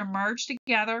together and merged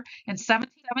together in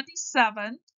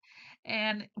 1777,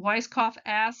 and Weishaupt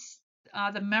asked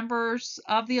the members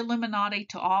of the Illuminati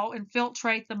to all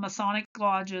infiltrate the Masonic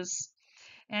lodges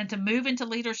and to move into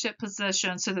leadership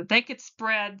positions so that they could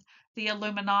spread the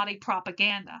Illuminati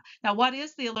propaganda. Now, what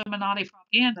is the Illuminati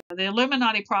propaganda? The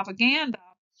Illuminati propaganda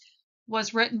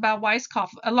was written by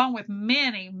Weishaupt along with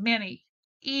many, many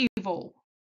evil,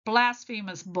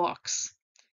 blasphemous books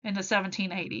in the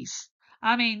 1780s.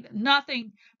 I mean,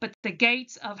 nothing but the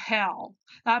gates of hell.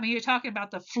 I mean, you're talking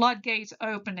about the floodgates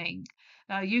opening.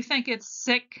 You think it's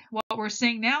sick what we're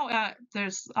seeing now?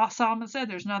 Solomon said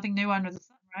there's nothing new under the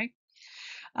sun, right?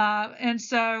 And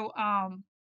so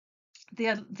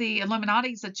the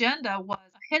Illuminati's agenda was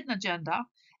a hidden agenda,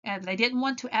 and they didn't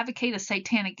want to advocate a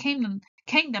satanic kingdom,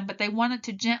 but they wanted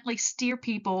to gently steer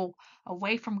people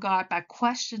away from God by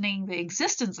questioning the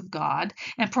existence of God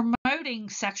and promoting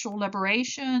sexual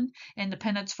liberation,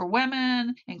 independence for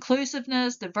women,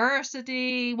 inclusiveness,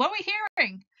 diversity. What are we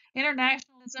hearing?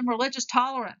 Internationalism, religious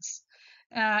tolerance.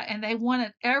 And they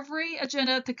wanted every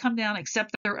agenda to come down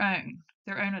except their own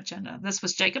agenda. This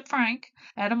was Jacob Frank,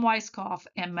 Adam Weishaupt,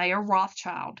 and Mayer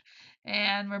Rothschild.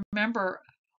 And remember,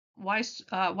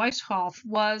 Weishaupt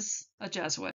was a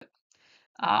Jesuit.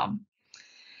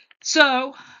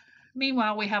 So,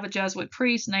 meanwhile, we have a Jesuit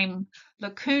priest named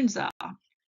Lacunza,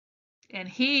 and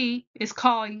he is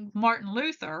calling Martin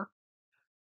Luther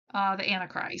the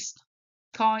Antichrist.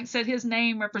 Said his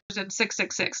name represents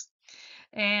 666.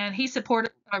 And he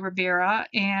supported Rivera,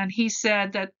 and he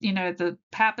said that, the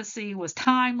papacy was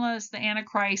timeless. The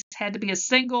Antichrist had to be a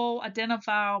single,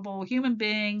 identifiable human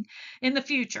being in the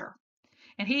future.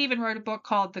 And he even wrote a book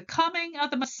called The Coming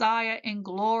of the Messiah in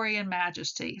Glory and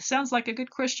Majesty. Sounds like a good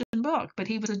Christian book, but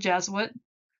he was a Jesuit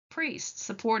priest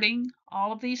supporting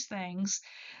all of these things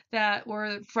that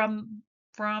were from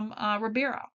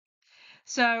Ribera.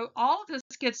 So all of this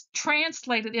gets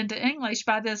translated into English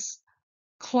by this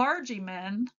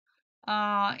clergyman,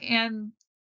 and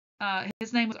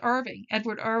his name was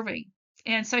Edward Irving.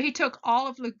 And so he took all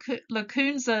of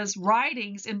Lacunza's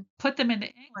writings and put them into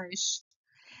English.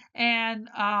 And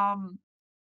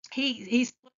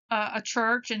he's a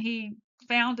church, and he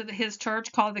founded his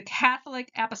church called the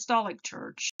Catholic Apostolic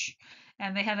Church,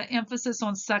 and they had an emphasis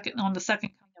on the second coming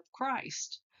of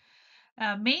Christ.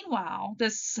 Meanwhile,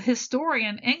 this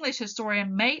English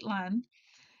historian Maitland,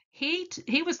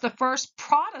 he was the first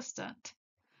Protestant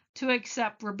to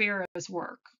accept Ribera's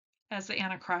work as the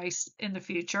Antichrist in the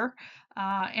future,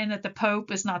 and that the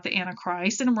Pope is not the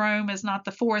Antichrist, and Rome is not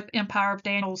the fourth empire of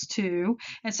Daniel's 2.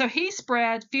 And so he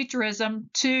spread futurism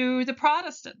to the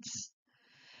Protestants.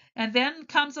 And then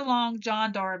comes along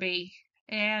John Darby,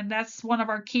 and that's one of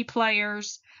our key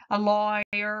players, a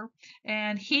lawyer,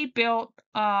 and he built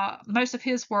most of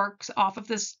his works off of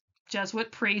this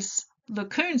Jesuit priest,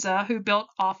 Lacunza, who built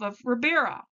off of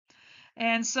Ribera.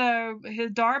 And so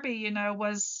Darby,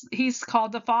 he's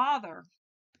called the father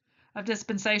of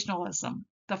dispensationalism,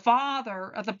 the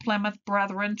father of the Plymouth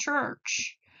Brethren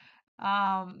Church,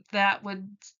 that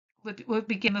would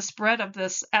begin the spread of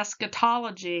this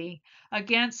eschatology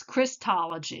against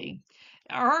Christology.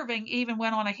 Irving even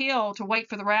went on a hill to wait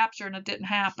for the rapture, and it didn't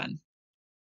happen.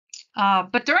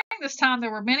 But during this time,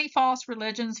 there were many false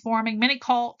religions forming, many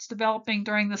cults developing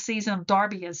during the season of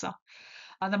Darbyism.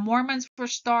 The Mormons were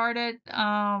started.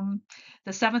 The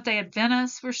Seventh-day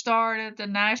Adventists were started. The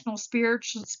National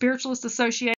Spiritualist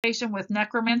Association with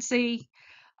necromancy.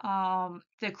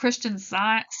 The Christian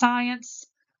Science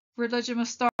religion was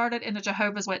started, and the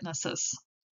Jehovah's Witnesses.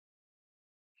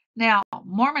 Now,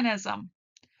 Mormonism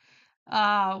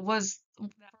was the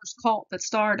first cult that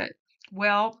started.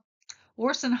 Well,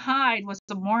 Orson Hyde was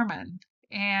a Mormon,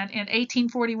 and in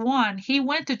 1841 he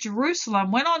went to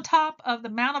Jerusalem, went on top of the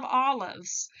Mount of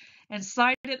Olives, and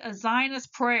cited a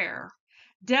Zionist prayer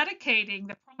dedicating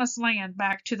the promised land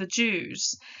back to the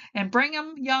Jews. And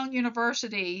Brigham Young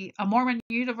University, a Mormon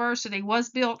university, was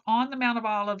built on the Mount of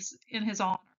Olives in his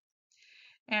honor.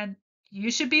 And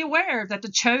you should be aware that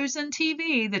the Chosen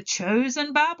TV, the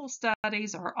Chosen Bible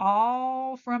studies are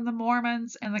all from the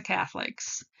Mormons and the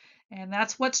Catholics. And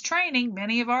that's what's training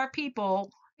many of our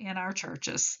people in our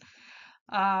churches.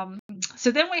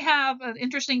 So then we have an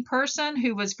interesting person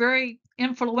who was very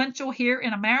influential here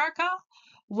in America,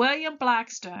 William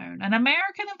Blackstone, an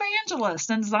American evangelist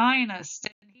and Zionist.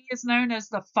 And he is known as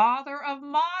the father of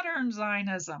modern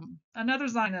Zionism, another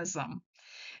Zionism.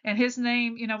 And his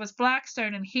name, was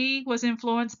Blackstone, and he was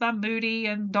influenced by Moody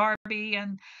and Darby,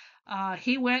 and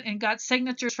he went and got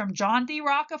signatures from John D.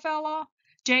 Rockefeller,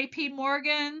 J.P.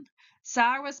 Morgan,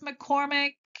 Cyrus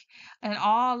McCormick, and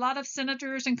a lot of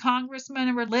senators and congressmen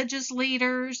and religious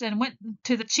leaders, and went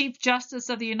to the Chief Justice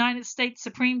of the United States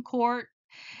Supreme Court,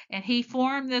 and he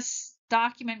formed this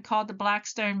document called the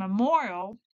Blackstone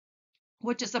Memorial,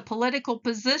 which is a political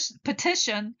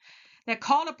petition that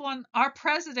called upon our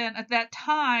president at that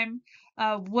time,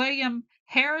 William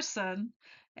Harrison,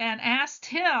 and asked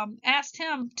him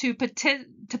to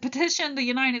petition the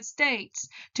United States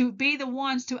to be the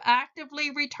ones to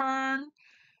actively return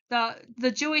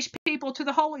the Jewish people to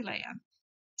the Holy Land.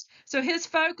 So his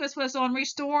focus was on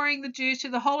restoring the Jews to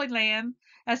the Holy Land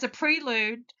as a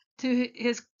prelude to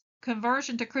his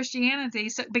conversion to Christianity,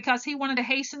 because he wanted to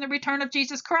hasten the return of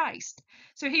Jesus Christ.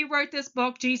 So he wrote this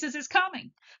book, Jesus is Coming,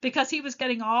 because he was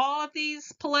getting all of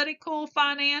these political,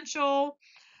 financial,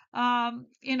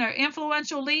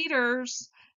 influential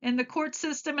leaders in the court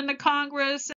system and the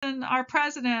Congress and our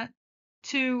president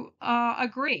to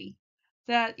agree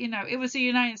that, it was the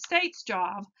United States'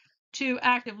 job to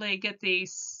actively get the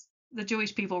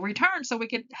Jewish people returned so we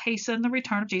could hasten the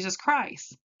return of Jesus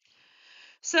Christ.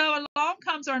 So along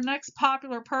comes our next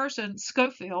popular person,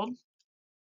 Scofield.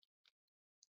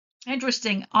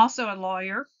 Interesting, also a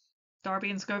lawyer.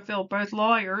 Darby and Scofield, both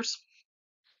lawyers.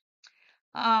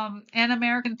 An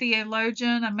American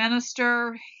theologian, a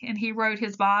minister, and he wrote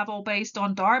his Bible based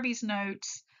on Darby's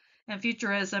notes and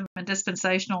futurism and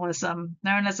dispensationalism,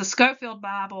 known as the Scofield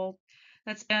Bible,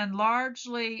 that's been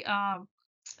largely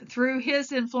through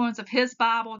his influence of his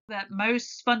Bible that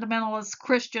most fundamentalist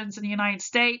Christians in the United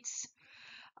States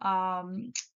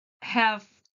have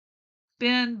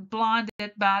been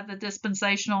blinded by the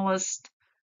dispensationalist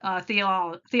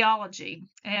theology.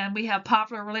 And we have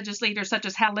popular religious leaders such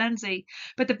as Hal Lindsey,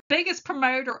 but the biggest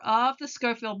promoter of the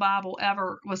Scofield Bible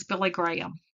ever was Billy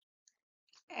Graham.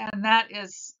 And that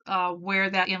is where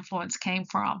that influence came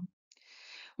from.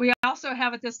 We also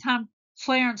have at this time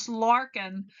Clarence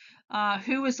Larkin,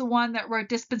 who was the one that wrote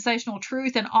Dispensational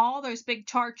Truth, and all those big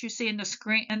charts you see in the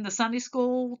screen in the Sunday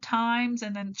school times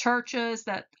and in churches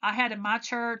that I had in my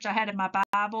church, I had in my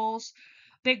Bibles,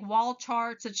 big wall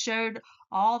charts that showed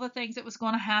all the things that was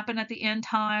going to happen at the end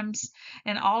times,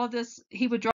 and all of this. He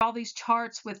would draw these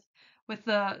charts with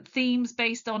the themes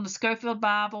based on the Scofield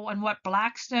Bible and what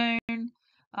Blackstone,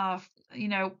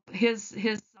 his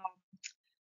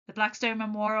the Blackstone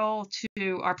Memorial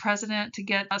to our president to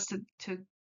get us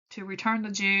to return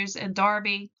the Jews and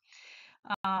Darby.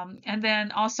 And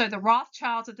then also the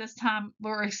Rothschilds at this time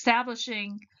were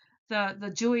establishing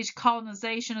the Jewish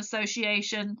Colonization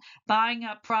Association, buying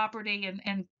up property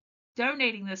and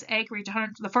donating this acreage,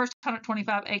 the first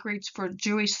 125 acreage for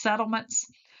Jewish settlements.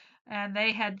 And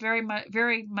they had very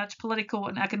much political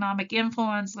and economic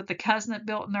influence with the Covenant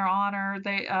built in their honor.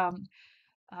 They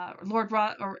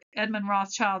Edmund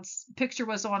Rothschild's picture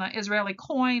was on an Israeli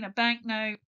coin, a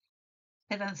banknote,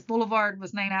 and this boulevard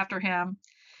was named after him.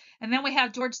 And then we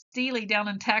have George Steely down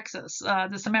in Texas,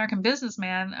 this American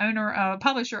businessman,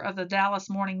 publisher of the Dallas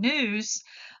Morning News.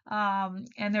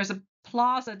 And there's a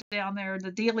plaza down there,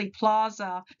 the Dealey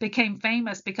Plaza, became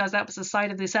famous because that was the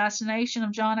site of the assassination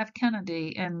of John F.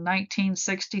 Kennedy in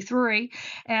 1963.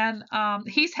 And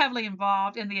he's heavily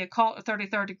involved in the occult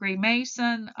 33rd degree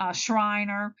Mason,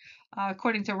 Shriner,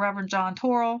 according to Reverend John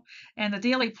Torrell. And the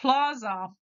Dealey Plaza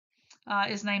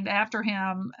is named after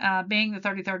him, being the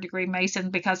 33rd degree Mason,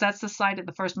 because that's the site of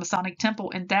the first Masonic temple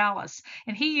in Dallas.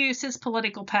 And he used his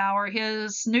political power,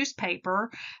 his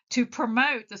newspaper, to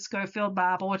promote the Scofield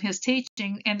Bible and his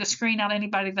teaching, and to screen out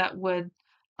anybody that would,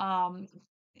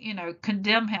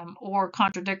 condemn him or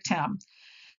contradict him.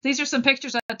 These are some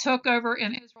pictures I took over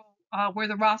in Israel, where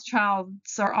the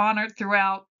Rothschilds are honored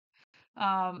throughout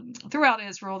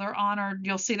Israel. They're honored.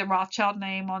 You'll see the Rothschild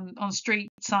name on street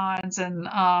signs, and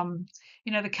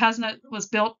the Covenant was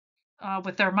built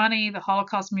with their money. The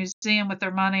Holocaust Museum with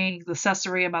their money. The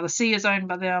Caesarea by the Sea is owned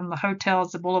by them. The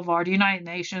hotels, the Boulevard, United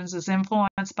Nations is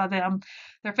influenced by them.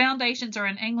 Their foundations are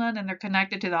in England, and they're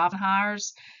connected to the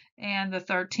Oppenheimers and the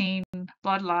 13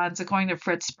 bloodlines, according to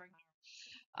Fritz Springer.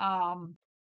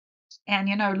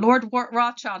 And Lord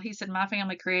Rothschild, he said, my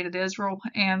family created Israel,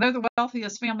 and they're the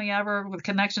wealthiest family ever with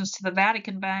connections to the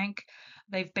Vatican Bank.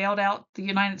 They've bailed out the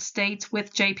United States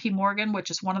with J.P. Morgan,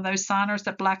 which is one of those signers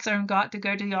that Blackstone got to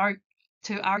go to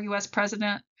our U.S.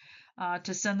 president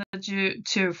to send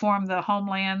to form the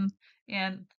homeland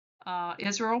in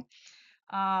Israel.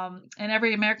 And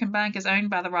every American bank is owned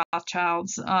by the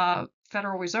Rothschilds.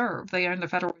 Federal Reserve, they own the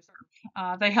Federal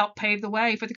Reserve. They helped pave the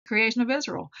way for the creation of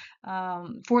Israel,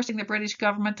 forcing the British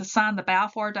government to sign the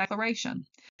Balfour Declaration,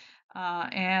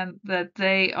 and that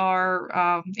they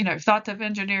are, thought to have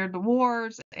engineered the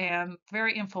wars, and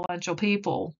very influential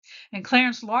people. And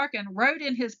Clarence Larkin wrote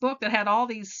in his book that had all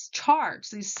these charts,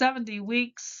 these 70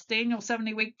 weeks, Daniel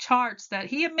 70-week charts, that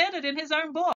he admitted in his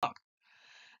own book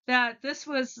that this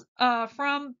was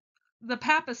from the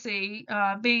papacy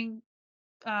being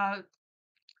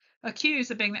accused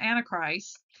of being the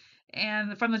Antichrist,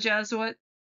 and from the Jesuit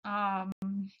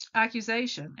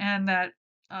accusation, and that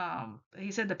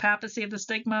he said the papacy of the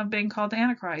stigma of being called the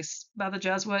Antichrist by the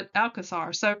Jesuit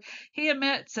Alcazar. So he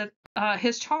admits that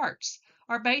his charts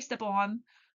are based upon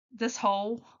this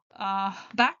whole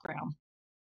background.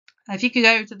 If you could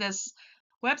go to this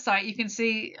website, you can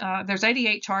see there's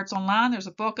 88 charts online. There's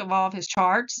a book of all of his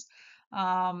charts.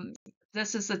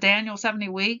 This is the Daniel 70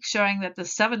 week, showing that the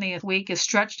 70th week is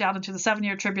stretched out into the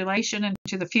 7-year tribulation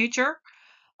into the future.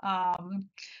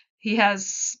 He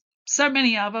has so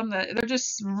many of them that they're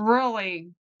just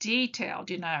really detailed,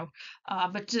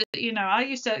 But I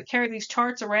used to carry these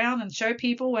charts around and show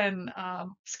people and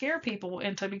scare people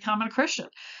into becoming a Christian.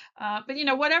 But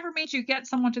whatever means you get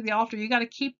someone to the altar, you got to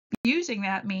keep using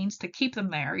that means to keep them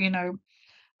there.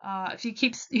 If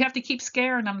you have to keep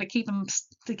scaring them to keep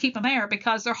them there,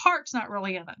 because their heart's not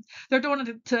really in it. They're doing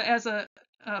it as a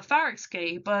fire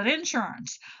escape, an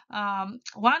insurance.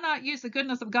 Why not use the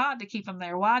goodness of God to keep them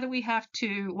there? Why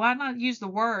not use the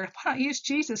word? Why not use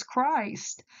Jesus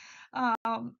Christ?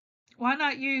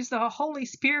 not use the Holy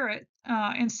Spirit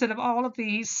instead of all of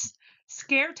these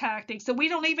scare tactics that we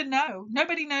don't even know?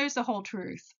 Nobody knows the whole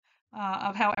truth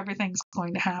of how everything's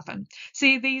going to happen.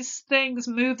 See, these things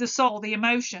move the soul, the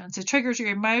emotions. It triggers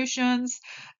your emotions,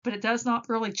 but it does not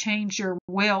really change your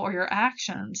will or your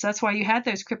actions. That's why you had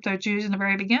those crypto Jews in the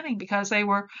very beginning, because they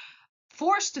were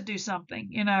forced to do something.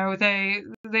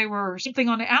 They were something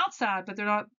on the outside, but they're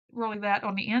not really that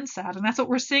on the inside. And that's what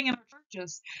we're seeing in our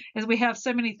churches, is we have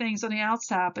so many things on the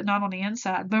outside, but not on the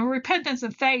inside. But repentance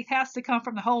and faith has to come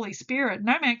from the Holy Spirit.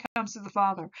 No man comes to the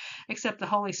Father except the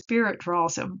Holy Spirit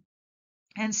draws him.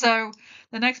 And so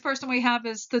the next person we have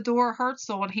is Theodor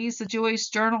Herzl, and he's a Jewish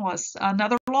journalist,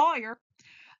 another lawyer.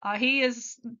 He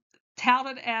is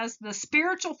touted as the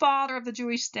spiritual father of the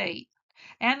Jewish state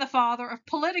and the father of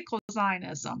political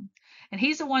Zionism. And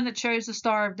he's the one that chose the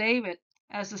Star of David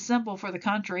as a symbol for the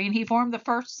country, and he formed the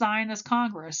first Zionist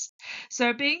Congress.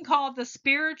 So being called the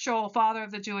spiritual father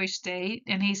of the Jewish state,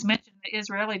 and he's mentioned the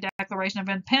Israeli Declaration of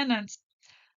Independence,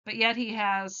 but yet he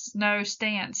has no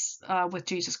stance with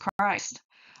Jesus Christ.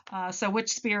 So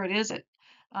which spirit is it?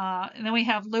 And then we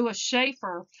have Louis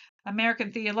Schaeffer,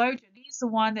 American theologian. He's the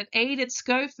one that aided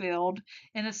Schofield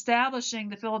in establishing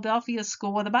the Philadelphia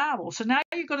School of the Bible. So now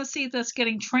you're going to see this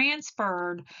getting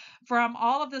transferred from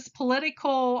all of this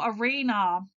political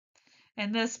arena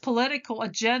and this political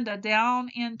agenda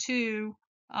down into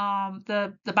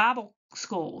the Bible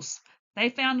schools. They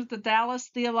founded the Dallas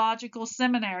Theological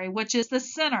Seminary, which is the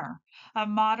center of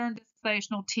modern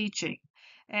dispensational teaching.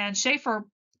 And Schaeffer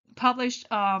published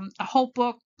a whole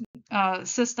book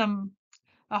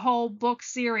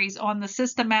series on the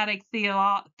systematic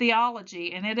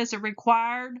theology, and it is a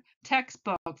required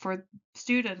textbook for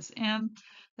students in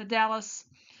the Dallas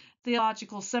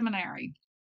Theological Seminary.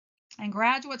 And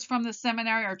graduates from the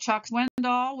seminary are Chuck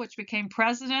Swindoll, which became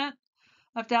president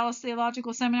of Dallas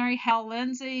Theological Seminary, Hal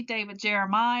Lindsey, David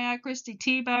Jeremiah, Christy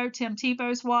Tebow, Tim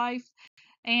Tebow's wife,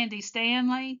 Andy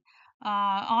Stanley,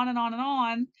 on and on and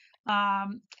on.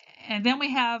 And then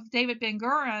we have David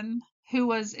Ben-Gurion, who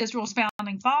was Israel's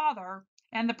founding father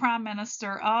and the prime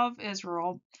minister of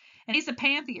Israel. And he's a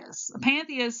pantheist. A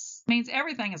pantheist means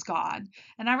everything is God.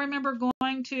 And I remember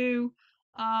going to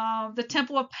the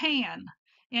Temple of Pan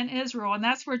in Israel, and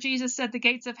that's where Jesus said the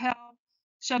gates of hell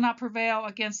shall not prevail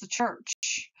against the church.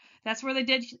 That's where they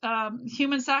did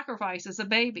human sacrifices of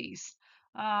babies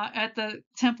at the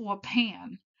Temple of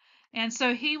Pan. And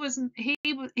so he's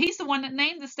the one that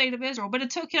named the state of Israel, but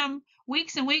it took him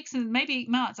weeks and weeks and maybe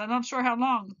months, I'm not sure how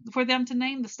long, for them to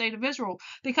name the state of Israel,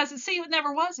 because it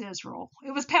never was Israel.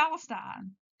 It was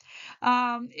Palestine.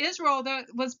 Israel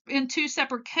was in two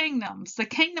separate kingdoms, the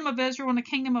kingdom of Israel and the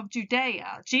kingdom of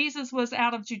Judea. Jesus was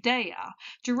out of Judea.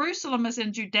 Jerusalem is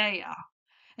in Judea.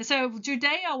 And so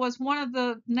Judea was one of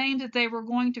the names that they were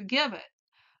going to give it.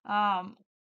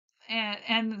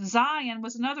 And Zion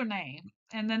was another name.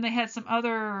 And then they had some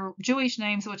other Jewish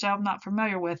names, which I'm not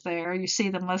familiar with there. You see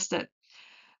them listed.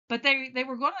 But they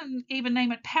were going to even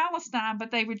name it Palestine,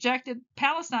 but they rejected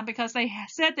Palestine because they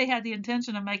said they had the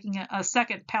intention of making a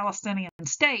second Palestinian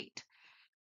state.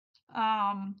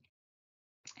 And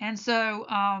so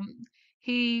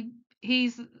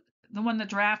he's the one that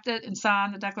drafted and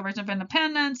signed the Declaration of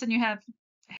Independence. And you have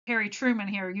Harry Truman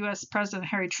here, U.S. President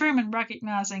Harry Truman,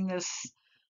 recognizing this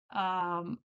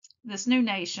new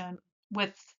nation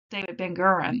with David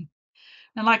Ben-Gurion.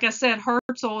 And like I said,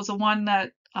 Herzl is the one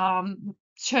that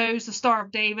chose the Star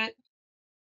of David,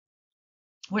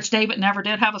 which David never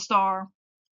did have a star,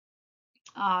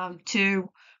 to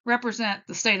represent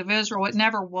the state of Israel. It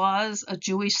never was a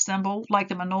Jewish symbol like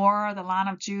the menorah, the line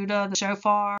of Judah, the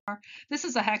shofar. This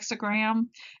is a hexagram.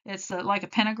 It's like a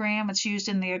pentagram. It's used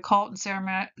in the occult and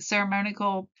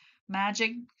ceremonial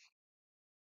magic.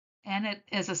 And it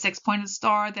is a six-pointed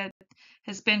star that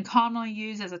has been commonly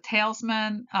used as a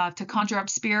talisman to conjure up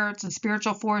spirits and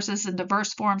spiritual forces in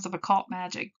diverse forms of occult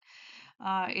magic.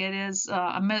 It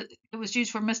was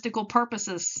used for mystical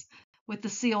purposes with the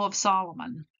seal of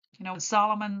Solomon. When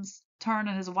Solomon's turned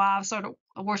and his wives started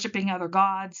worshiping other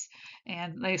gods,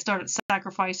 and they started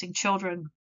sacrificing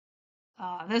children,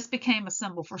 this became a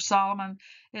symbol for Solomon.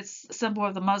 It's a symbol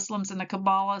of the Muslims and the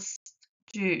Kabbalist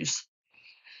Jews.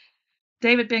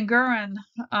 David Ben-Gurion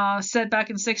said back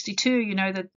in '62,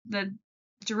 that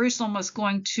Jerusalem was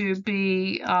going to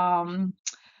be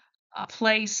a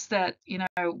place that,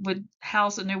 would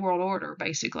house a new world order,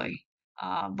 basically,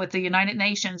 with the United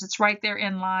Nations. It's right there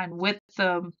in line with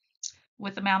the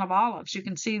Mount of Olives. You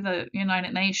can see the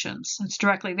United Nations. It's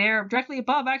directly there, directly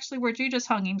above, actually, where Judas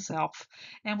hung himself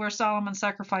and where Solomon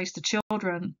sacrificed the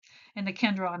children in the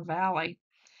Kidron Valley.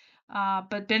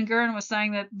 But Ben-Gurion was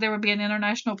saying that there would be an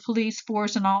international police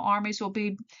force and all armies will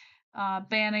be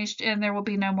banished and there will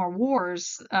be no more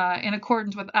wars in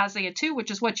accordance with Isaiah 2,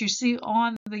 which is what you see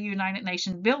on the United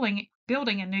Nations building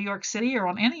in New York City or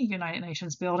on any United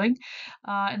Nations building.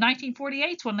 In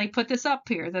 1948 is when they put this up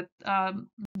here, that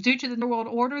due to the New World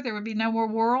Order, there would be no more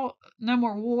war,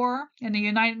 and the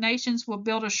United Nations will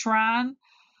build a shrine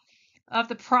of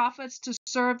the prophets to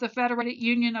serve the federated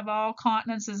union of all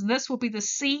continents, and this will be the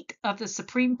seat of the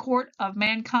Supreme Court of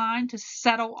mankind to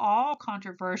settle all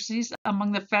controversies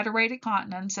among the federated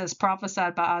continents as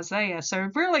prophesied by Isaiah. So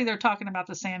really they're talking about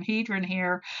the Sanhedrin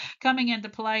here coming into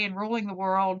play and ruling the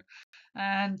world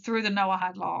and through the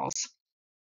Noahide laws.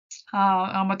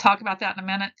 I'm going to talk about that in a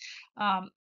minute.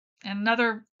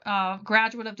 Another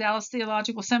graduate of Dallas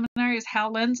Theological Seminary is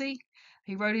Hal Lindsey.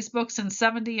 He wrote his books in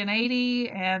 70 and 80,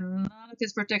 and none of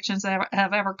his predictions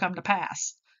have ever come to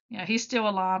pass. He's still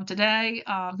alive today.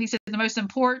 He said the most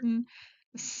important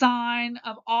sign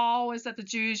of all is that the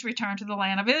Jews return to the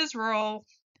land of Israel.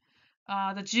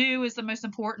 The Jew is the most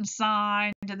important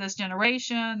sign to this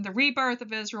generation. The rebirth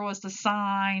of Israel is the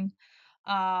sign,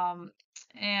 and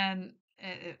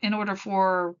in order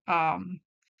for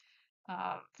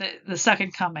the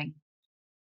second coming.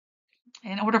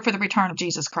 In order for the return of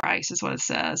Jesus Christ is what it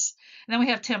says. And then we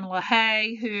have Tim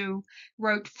LaHaye, who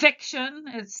wrote fiction.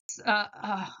 It's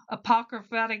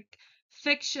apocryphatic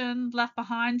fiction, Left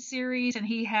Behind series, and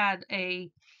he had a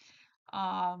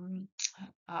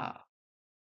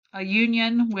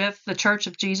union with the Church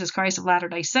of Jesus Christ of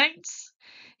Latter-day Saints.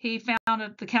 He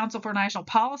founded the Council for National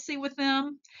Policy with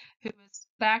them, who is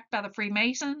backed by the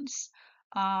Freemasons.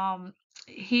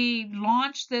 He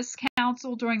launched this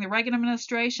council during the Reagan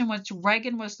administration, which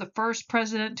Reagan was the first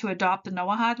president to adopt the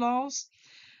Noahide laws.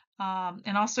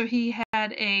 And also he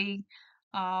had a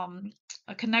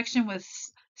connection with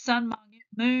Sun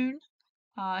Moon.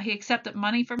 He accepted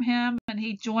money from him, and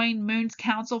he joined Moon's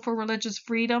Council for Religious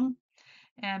Freedom.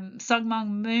 And Sun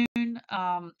Moon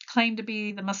claimed to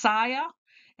be the Messiah,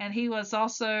 and he was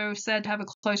also said to have a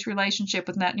close relationship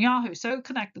with Netanyahu. So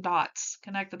connect the dots.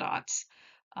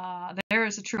 There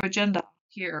is a true agenda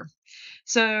here.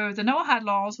 So the Noahide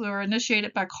laws were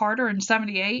initiated by Carter in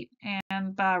 78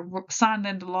 and signed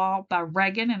into law by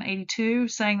Reagan in 82,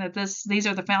 saying that these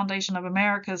are the foundation of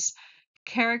America's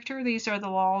character. These are the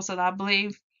laws that I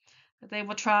believe that they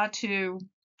will try to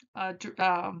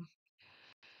rule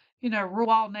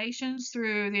all nations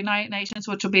through the United Nations,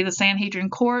 which will be the Sanhedrin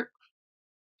Court.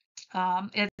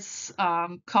 It's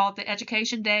called the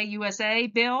Education Day USA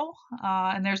bill,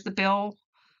 and there's the bill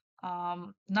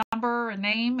number and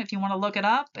name if you want to look it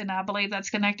up. And I believe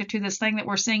that's connected to this thing that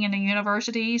we're seeing in the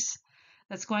universities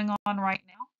that's going on right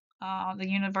now.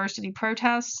 The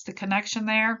protests, the connection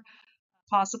there,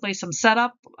 possibly some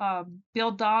setup.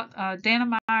 Bill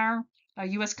Dannemeyer, a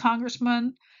U.S.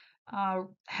 congressman,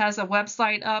 has a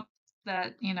website up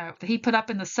that he put up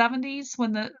in the 70s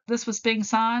when this was being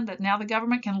signed, that now the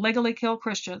government can legally kill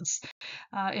Christians.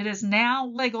 It is now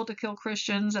legal to kill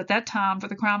Christians at that time for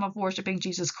the crime of worshiping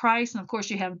Jesus Christ. And of course,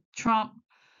 you have Trump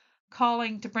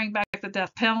calling to bring back the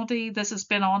death penalty. This has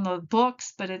been on the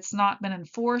books, but it's not been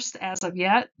enforced as of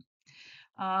yet.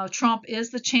 Trump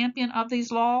is the champion of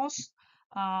these laws.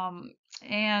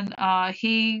 And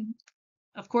he,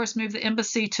 of course, moved the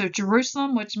embassy to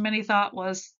Jerusalem, which many thought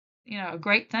was, a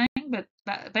great thing.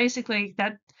 But basically,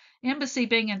 that embassy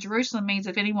being in Jerusalem means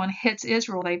if anyone hits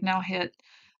Israel, they've now hit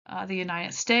the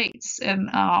United States. And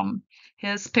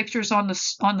his pictures on the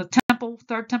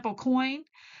third temple coin.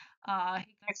 He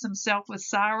connects himself with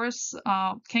Cyrus,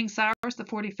 King Cyrus, the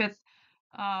 45th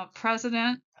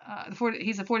president.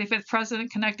 He's the 45th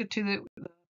president connected to the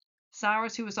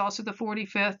Cyrus, who was also the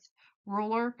 45th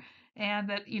ruler, and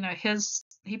that he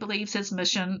believes his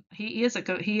mission. He is a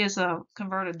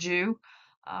converted Jew,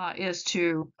 is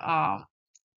to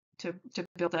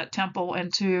build that temple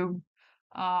and to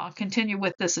continue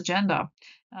with this agenda.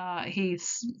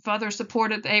 He's further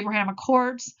supported the Abraham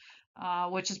Accords,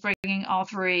 which is bringing all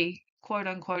three quote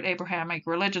unquote Abrahamic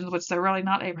religions, which they're really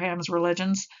not Abraham's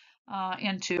religions,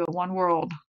 into a one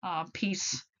world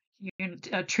peace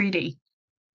treaty.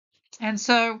 And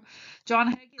so John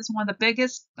Hagee is one of the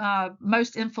biggest,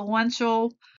 most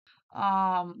influential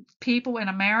people in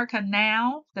America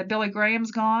now that Billy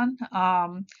Graham's gone,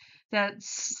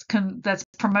 that's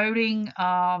promoting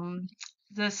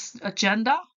this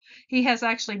agenda. He has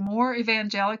actually more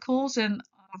evangelicals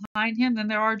behind him than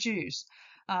there are Jews.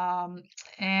 And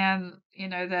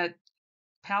that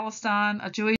Palestine, a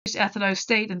Jewish ethno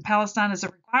state in Palestine, is a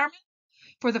requirement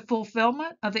for the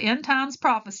fulfillment of the end times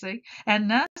prophecy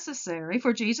and necessary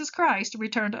for Jesus Christ to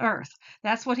return to earth.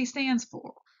 That's what he stands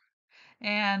for.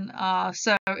 And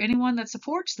so anyone that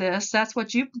supports this, that's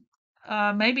what you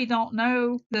maybe don't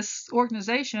know this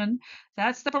organization.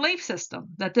 That's the belief system,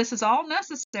 that this is all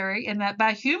necessary and that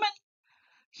by human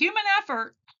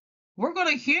effort, we're going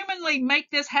to humanly make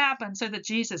this happen so that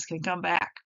Jesus can come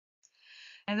back.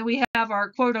 And then we have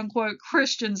our quote unquote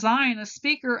Christian Zionist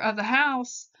Speaker of the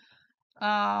House,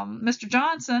 Mr.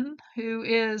 Johnson, who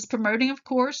is promoting, of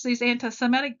course, these anti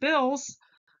Semitic bills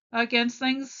against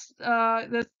things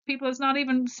that people is not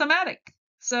even Semitic.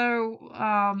 So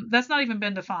that's not even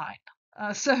been defined.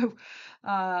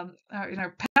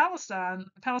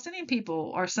 Palestinian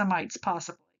people are Semites,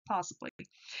 possibly.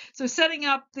 So setting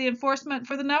up the enforcement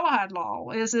for the Noahide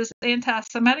law is this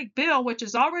anti-Semitic bill, which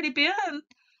has already been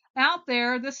out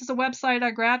there. This is a website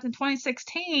I grabbed in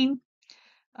 2016.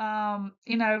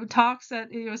 Talks that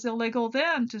it was illegal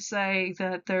then to say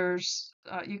that there's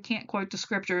you can't quote the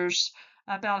scriptures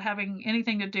about having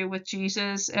anything to do with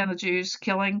Jesus and the Jews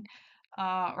killing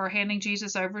or handing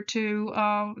Jesus over to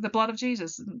the blood of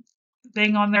Jesus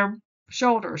being on their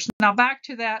shoulders. Now back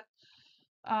to that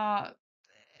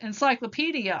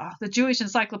encyclopedia, the Jewish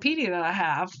encyclopedia that I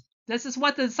have. This is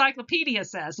what the encyclopedia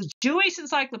says. The Jewish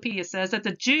encyclopedia says that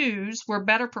the Jews were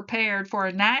better prepared for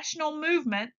a national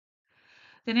movement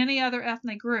than any other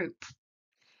ethnic group.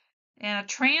 And a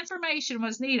transformation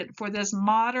was needed for this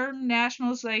modern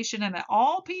nationalization, and that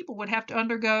all people would have to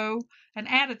undergo an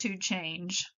attitude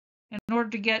change in order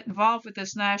to get involved with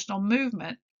this national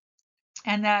movement.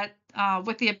 And that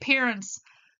with the appearance,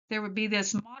 there would be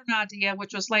this modern idea,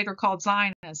 which was later called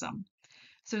Zionism.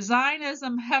 So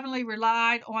Zionism heavily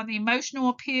relied on the emotional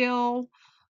appeal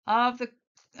of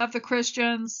the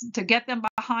Christians to get them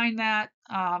behind that,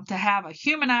 to have a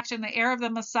human action. The era of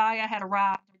the Messiah had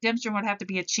arrived. Redemption would have to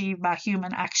be achieved by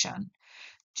human action.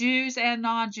 Jews and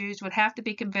non-Jews would have to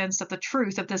be convinced of the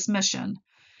truth of this mission.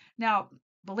 Now,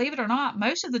 believe it or not,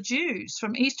 most of the Jews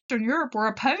from Eastern Europe were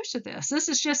opposed to this. This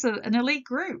is just an elite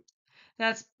group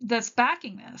that's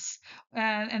backing this,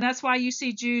 and that's why you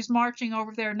see Jews marching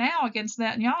over there now against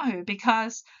Netanyahu,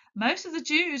 because most of the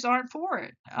Jews aren't for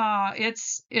it.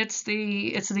 It's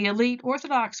the elite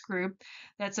Orthodox group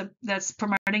that's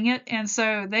promoting it, and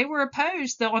so they were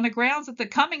opposed though on the grounds that the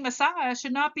coming Messiah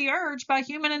should not be urged by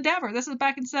human endeavor. This is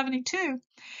back in 72.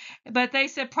 But they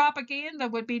said propaganda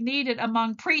would be needed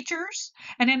among preachers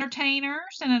and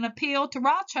entertainers and an appeal to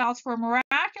Rothschilds for a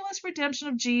miraculous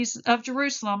redemption of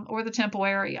Jerusalem or the temple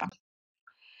area.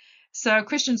 So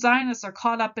Christian Zionists are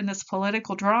caught up in this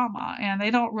political drama, and they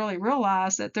don't really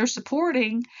realize that they're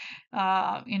supporting,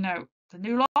 the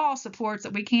new law supports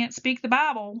that we can't speak the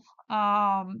Bible,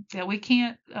 that we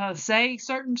can't say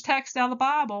certain text out of the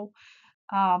Bible,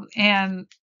 and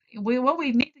what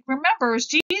we need to remember is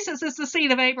Jesus is the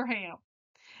seed of Abraham.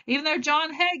 Even though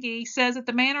John Hagee says that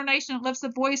the man or nation that lifts a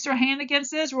voice or hand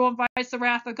against Israel invites the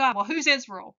wrath of God. Well, who's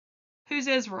Israel? Who's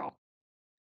Israel?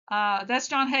 That's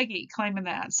John Hagee claiming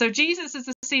that. So Jesus is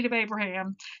the seed of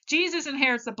Abraham. Jesus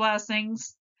inherits the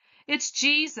blessings. It's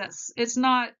Jesus. It's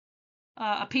not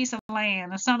a piece of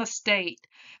land. It's not a state.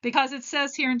 Because it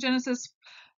says here in Genesis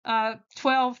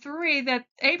 12:3 that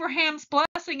Abraham's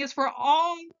blessing is for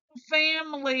all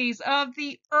families of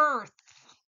the earth.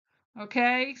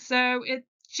 Okay, so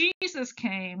Jesus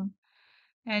came,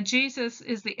 and Jesus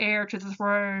is the heir to the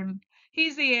throne.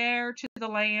 He's the heir to the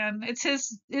land. It's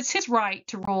his right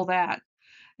to rule that.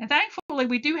 And thankfully,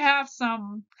 we do have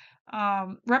some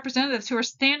representatives who are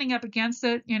standing up against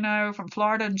it. From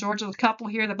Florida and Georgia, a couple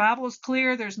here. The Bible is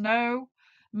clear. There's no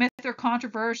myth or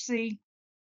controversy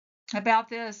about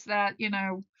this. That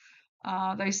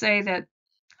they say that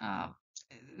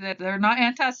that they're not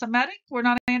anti-Semitic. We're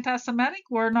not anti-Semitic.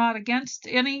 We're not against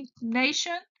any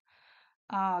nation.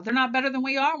 They're not better than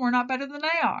we are. We're not better than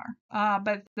they are.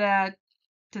 But that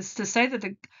to say that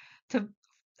to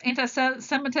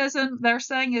anti-Semitism, they're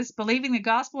saying is believing the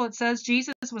gospel. It says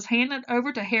Jesus was handed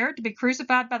over to Herod to be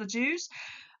crucified by the Jews.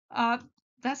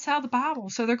 That's how the Bible.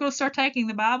 So they're going to start taking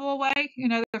the Bible away.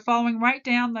 They're following right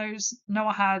down those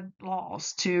Noahide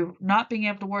laws to not being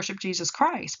able to worship Jesus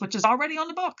Christ, which is already on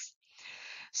the books.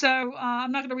 So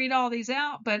I'm not going to read all these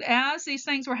out, but as these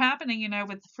things were happening,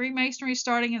 with Freemasonry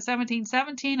starting in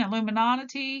 1717,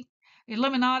 Illuminati in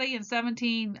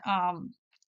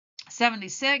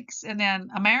 1776, and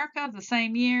then America the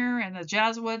same year, and the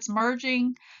Jesuits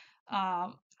merging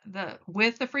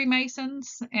with the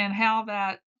Freemasons, and how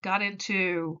that got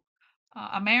into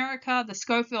America, the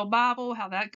Scofield Bible, how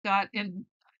that got in,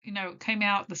 came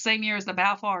out the same year as the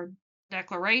Balfour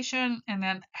Declaration, and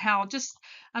then how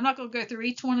I'm not going to go through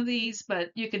each one of these, but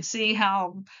you can see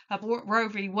how Roe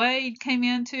v. Wade came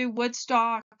into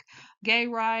Woodstock, gay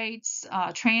rights,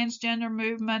 transgender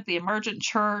movement, the emergent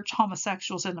church,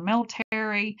 homosexuals in the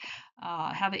military,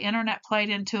 how the internet played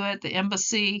into it, the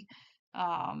embassy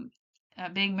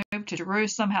being moved to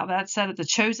Jerusalem, how that set up the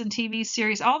Chosen TV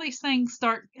series. All these things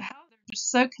start, how they're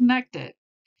just so connected,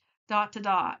 dot to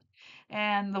dot.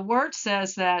 And the word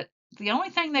says that the only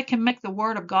thing that can make the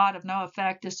word of God of no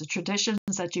effect is the traditions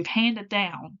that you've handed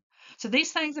down. So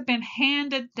these things have been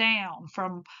handed down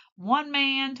from one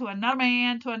man to another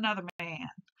man to another man.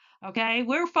 Okay,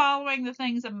 we're following the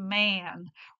things of man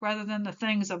rather than the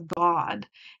things of God.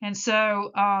 And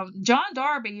so John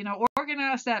Darby,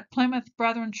 organized that Plymouth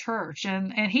Brethren Church,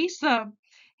 and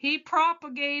he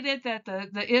propagated that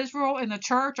the Israel and the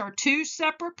church are two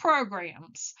separate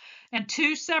programs and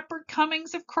two separate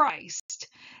comings of Christ,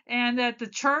 and that the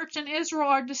church and Israel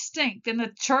are distinct, and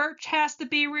the church has to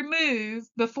be removed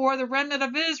before the remnant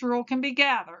of Israel can be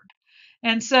gathered.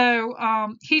 And so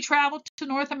he traveled to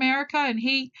North America, and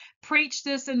he preached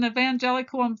this in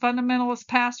evangelical and fundamentalist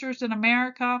pastors in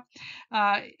America.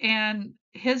 And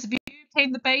his view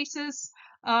became the basis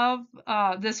of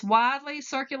this widely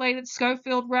circulated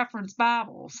Scofield Reference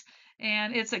Bibles.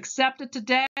 And it's accepted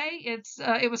today.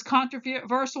 It was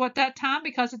controversial at that time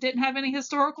because it didn't have any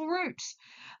historical roots.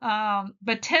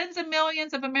 But tens of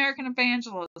millions of American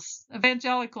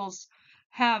evangelicals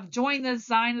have joined this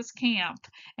Zionist camp,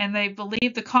 and they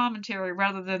believe the commentary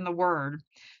rather than the word.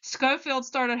 Scofield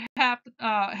started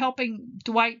helping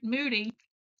Dwight Moody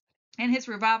in his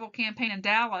revival campaign in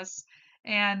Dallas,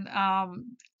 and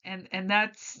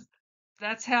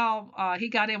that's how he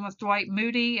got in with Dwight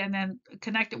Moody, and then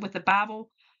connected with the Bible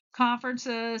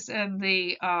conferences and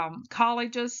the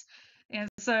colleges. And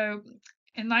so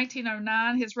in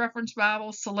 1909, his reference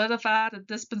Bible solidified a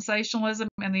dispensationalism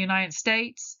in the United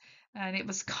States, and it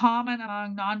was common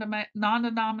among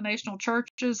non-denominational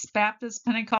churches, Baptist,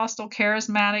 Pentecostal,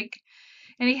 Charismatic.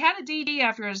 And he had a DD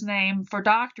after his name for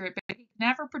doctorate, but he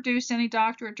never produced any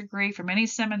doctorate degree from any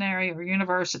seminary or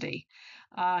university.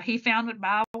 He founded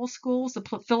Bible schools,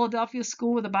 the Philadelphia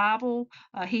School of the Bible.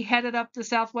 He headed up the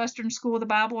Southwestern School of the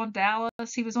Bible in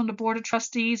Dallas. He was on the board of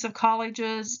trustees of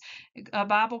colleges,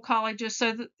 Bible colleges.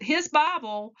 So his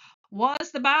Bible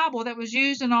was the Bible that was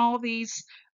used in all these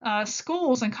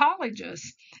schools and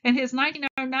colleges. And his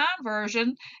 1909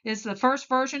 version is the first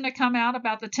version to come out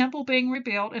about the temple being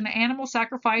rebuilt and the animal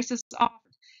sacrifices offered.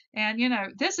 And,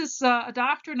 this is a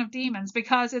doctrine of demons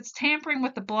because it's tampering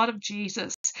with the blood of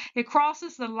Jesus. It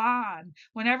crosses the line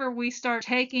whenever we start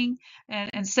taking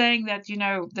and saying that,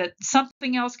 that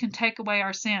something else can take away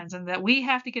our sins, and that we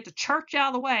have to get the church out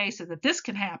of the way so that this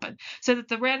can happen, so that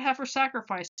the red heifer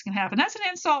sacrifice can happen. That's an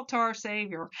insult to our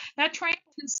Savior. That tramples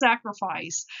his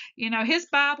sacrifice. His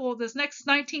Bible, this next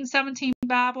 1917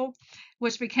 Bible,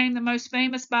 which became the most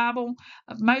famous Bible,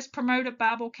 most promoted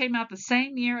Bible, came out the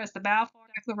same year as the Balfour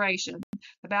Declaration.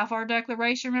 The Balfour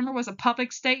Declaration, remember, was a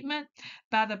public statement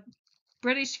by the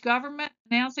British government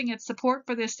announcing its support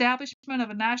for the establishment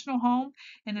of a national home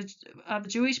of the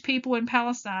Jewish people in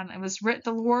Palestine. It was written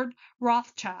to Lord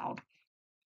Rothschild.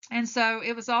 And so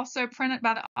it was also printed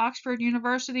by the Oxford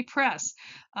University Press.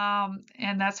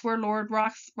 And that's where Lord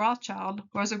Rothschild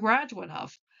was a graduate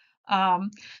of.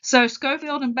 So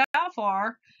Scofield and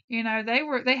Balfour,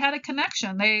 they had a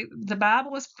connection. The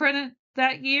Bible was printed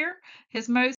that year. His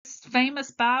most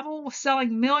famous Bible was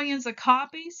selling millions of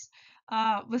copies.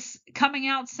 Was coming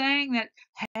out saying that,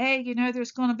 hey,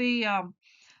 there's going to be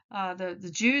the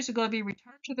Jews are going to be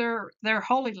returned to their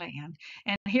Holy Land.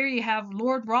 And here you have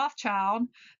Lord Rothschild,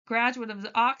 graduate of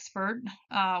Oxford,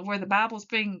 where the Bible's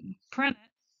being printed,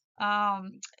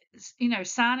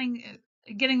 signing,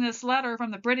 getting this letter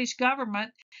from the British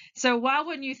government. So why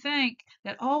wouldn't you think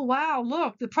that, oh, wow,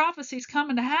 look, the prophecy's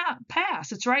coming to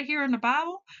pass. It's right here in the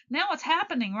Bible. Now it's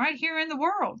happening right here in the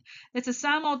world. It's a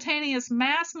simultaneous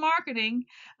mass marketing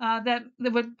that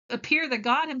would appear that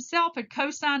God himself had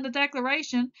co-signed the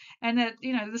declaration, and that,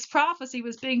 this prophecy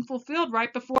was being fulfilled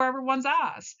right before everyone's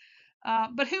eyes.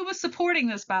 But who was supporting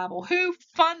this Bible? Who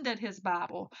funded his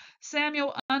Bible?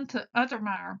 Samuel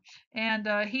Untermeyer,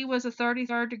 and he was a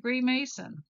 33rd degree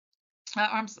Mason.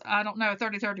 I don't know,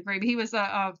 33rd degree, but he was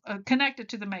connected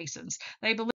to the Masons.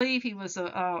 They believe he was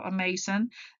a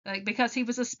Mason because he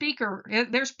was a speaker.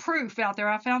 There's proof out there.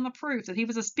 I found the proof that he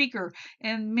was a speaker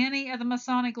in many of the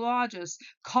Masonic lodges,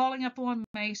 calling upon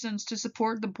Masons to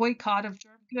support the boycott of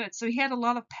germ goods. So he had a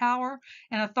lot of power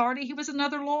and authority. He was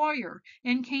another lawyer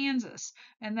in Kansas,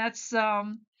 and that's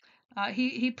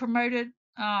he promoted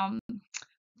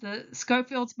the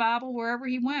Scofield's Bible wherever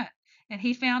he went. And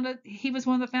he was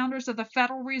one of the founders of the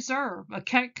Federal Reserve,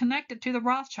 connected to the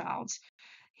Rothschilds.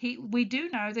 we do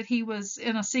know that he was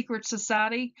in a secret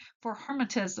society for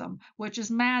hermetism, which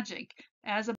is magic,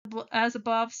 as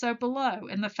above, so below,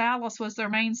 and the phallus was their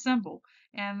main symbol,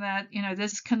 and that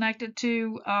this is connected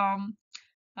to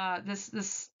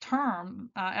this term,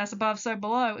 as above, so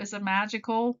below, is a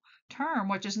magical term,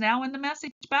 which is now in the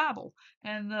Message Bible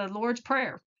and the Lord's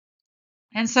Prayer.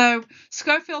 And so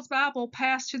Scofield's Bible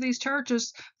passed to these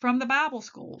churches from the Bible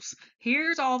schools.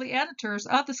 Here's all the editors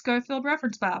of the Scofield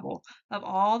Reference Bible, of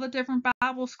all the different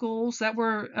Bible schools that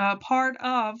were part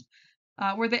of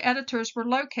where the editors were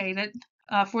located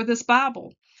for this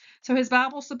Bible. So his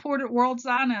Bible supported world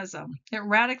Zionism. It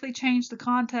radically changed the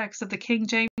context of the King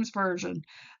James Version.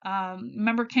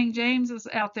 Remember, King James was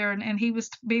out there, and he was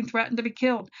being threatened to be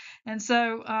killed. And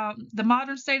so the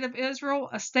modern state of Israel,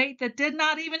 a state that did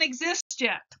not even exist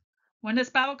yet, when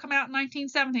this Bible came out in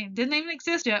 1917, didn't even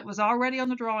exist yet, was already on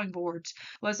the drawing boards,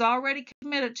 was already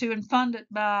committed to and funded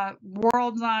by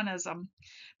world Zionism.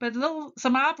 But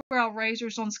some eyebrow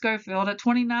raisers on Scofield. At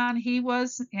 29, he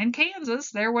was in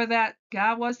Kansas, there where that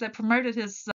guy was that promoted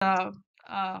his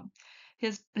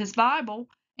Bible,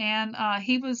 and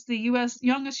he was the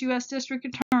youngest U.S. district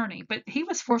attorney. But he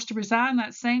was forced to resign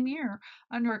that same year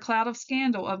under a cloud of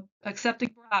scandal of accepting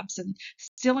bribes and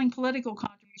stealing political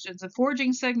contributions and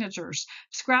forging signatures,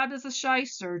 described as a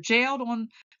shyster, jailed on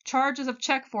charges of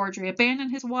check forgery, abandoned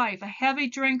his wife, a heavy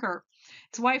drinker.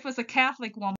 His wife was a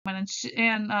Catholic woman,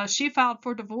 and she filed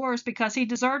for divorce because he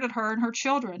deserted her and her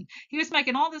children. He was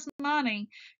making all this money,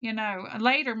 he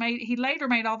later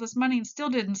made all this money and still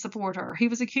didn't support her. He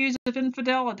was accused of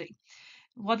infidelity.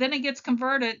 Well, then he gets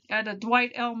converted at a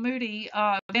Dwight L. Moody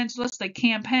evangelistic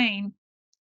campaign.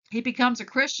 He becomes a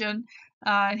Christian,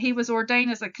 and he was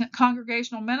ordained as a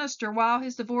congregational minister while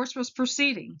his divorce was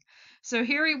proceeding. So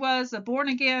here he was, a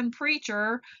born-again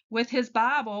preacher with his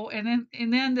Bible, and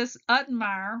then this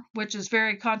Uttenmeyer, which is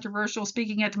very controversial,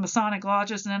 speaking at the Masonic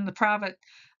lodges and in the private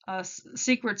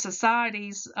secret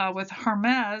societies with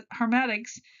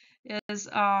hermetics, is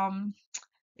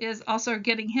also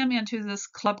getting him into this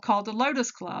club called the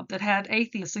Lotus Club that had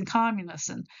atheists and communists,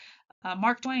 and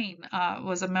Mark Twain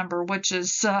was a member, which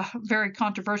is very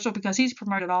controversial because he's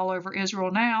promoted all over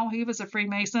Israel now. He was a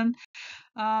Freemason.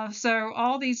 So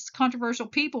all these controversial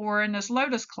people were in this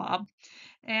Lotus Club,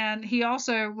 and he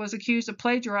also was accused of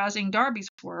plagiarizing Darby's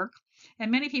work. And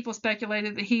many people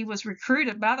speculated that he was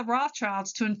recruited by the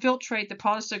Rothschilds to infiltrate the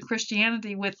Protestant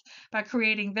Christianity by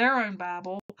creating their own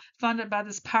Bible, funded by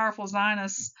this powerful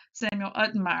Zionist Samuel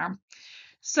Uttenmeyer.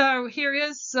 So here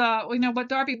is, what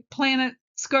Darby planted,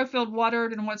 Scofield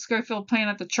watered, and what Scofield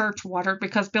planted, the church watered,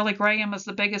 because Billy Graham is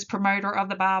the biggest promoter of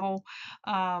the Bible.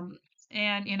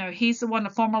 And he's the one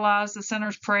that formalized the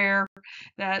sinner's prayer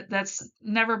that's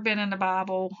never been in the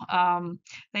Bible.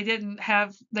 They didn't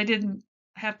have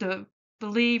to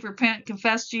believe, repent,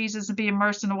 confess Jesus, and be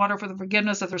immersed in the water for the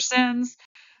forgiveness of their sins.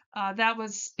 That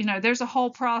was, there's a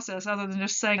whole process other than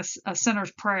just saying a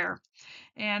sinner's prayer.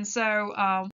 And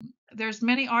so there's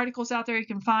many articles out there, you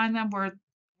can find them,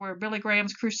 where Billy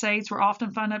Graham's crusades were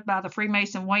often funded by the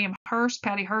Freemason William Hearst,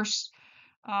 Patty Hearst,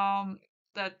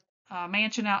 that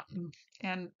mansion out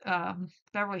in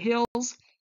Beverly Hills.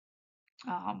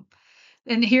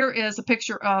 And here is a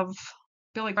picture of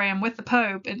Billy Graham with the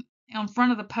Pope, and in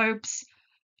front of the Pope's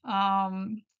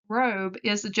robe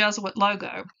is the Jesuit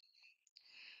logo.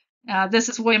 This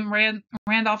is William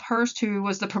Randolph Hearst, who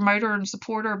was the promoter and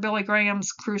supporter of Billy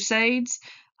Graham's crusades.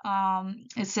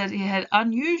 It said he had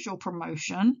unusual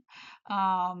promotion,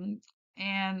 and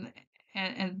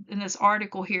in this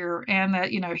article here, and that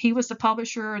he was the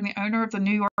publisher and the owner of the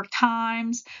New York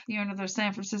Times, the owner of the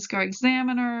San Francisco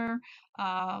Examiner,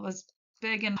 was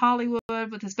big in Hollywood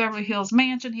with his Beverly Hills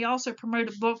mansion. He also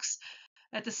promoted books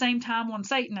at the same time on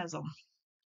Satanism.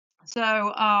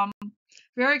 So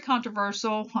very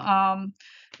controversial. Now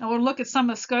we'll look at some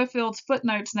of Scofield's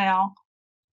footnotes now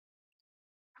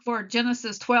for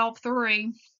Genesis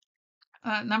 12:3.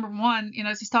 Number 1,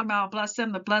 he's talking about bless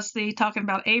them, the bless thee, talking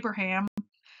about Abraham.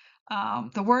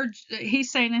 The word,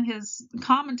 he's saying in his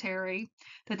commentary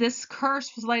that this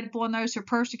curse was laid upon those who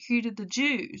persecuted the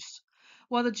Jews.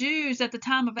 Well, the Jews at the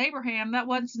time of Abraham, that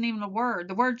wasn't even a word.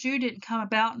 The word Jew didn't come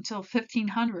about until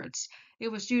 1500s.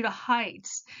 It was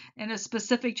Judahites, and it's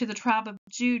specific to the tribe of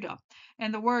Judah.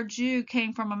 And the word Jew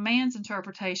came from a man's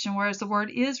interpretation, whereas the word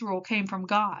Israel came from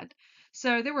God.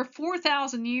 So there were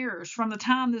 4,000 years from the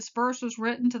time this verse was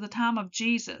written to the time of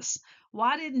Jesus.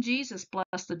 Why didn't Jesus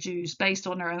bless the Jews based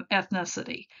on their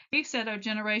ethnicity? He said, "O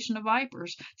generation of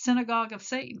vipers, synagogue of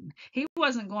Satan." He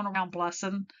wasn't going around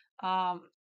blessing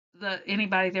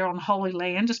anybody there on the Holy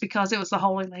Land just because it was the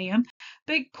Holy Land.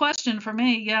 Big question for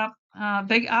me. Yeah,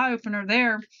 big eye opener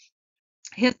there.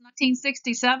 His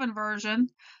 1967 version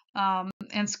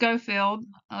in Schofield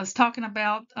was talking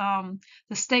about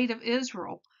the state of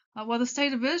Israel. Well, the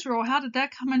state of Israel, how did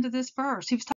that come into this verse?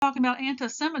 He was talking about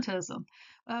anti-Semitism.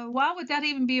 Why would that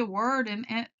even be a word and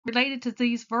related to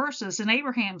these verses in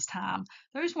Abraham's time?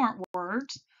 Those weren't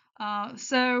words.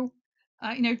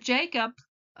 Jacob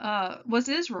was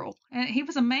Israel, and he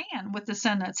was a man with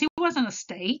descendants. He wasn't a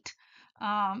state.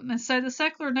 And so the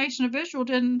secular nation of Israel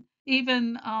didn't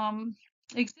even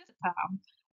exist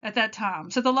at that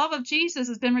time. So the love of Jesus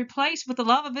has been replaced with the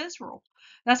love of Israel.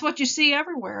 That's what you see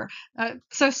everywhere.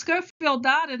 So Schofield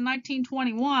died in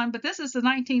 1921, but this is the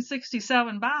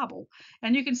 1967 Bible,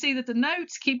 and you can see that the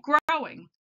notes keep growing.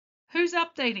 Who's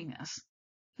updating this?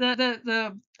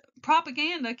 The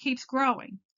propaganda keeps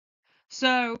growing.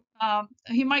 So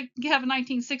he might have a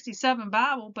 1967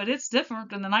 Bible, but it's different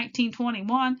than the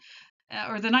 1921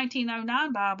 or the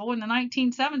 1909 Bible and the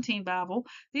 1917 Bible.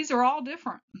 These are all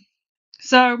different.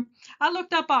 So I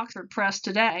looked up Oxford Press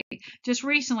today, just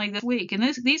recently this week, and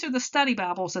these are the study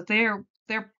Bibles that they're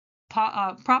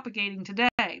propagating today: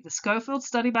 the Schofield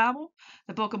Study Bible,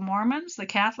 the Book of Mormons, the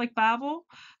Catholic Bible,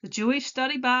 the Jewish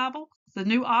Study Bible, the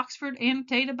New Oxford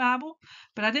Annotated Bible.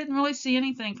 But I didn't really see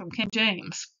anything from King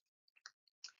James.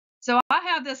 So I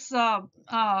have this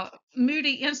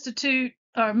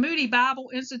Moody Bible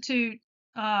Institute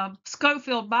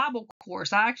Schofield Bible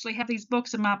course. I actually have these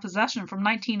books in my possession from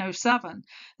 1907.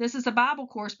 This is a Bible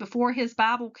course before his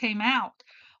Bible came out,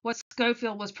 what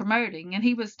Schofield was promoting. And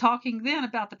he was talking then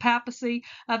about the papacy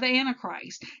of the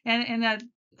Antichrist, and that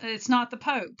it's not the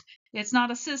Pope. It's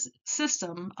not a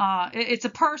system. It's a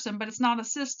person, but it's not a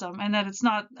system, and that it's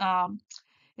not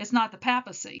the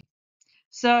papacy.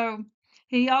 So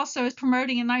he also is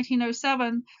promoting in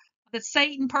 1907 that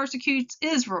Satan persecutes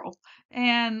Israel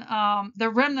and the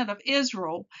remnant of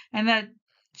Israel, and that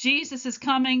Jesus is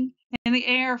coming in the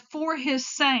air for his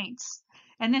saints.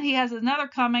 And then he has another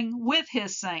coming with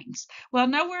his saints. Well,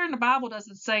 nowhere in the Bible does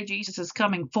it say Jesus is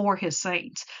coming for his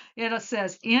saints. It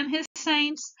says in his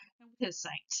saints and with his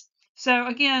saints. So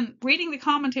again, reading the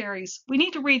commentaries, we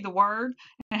need to read the word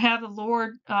and have the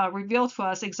Lord reveal to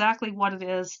us exactly what it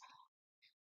is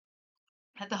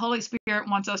that the Holy Spirit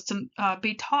wants us to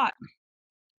be taught.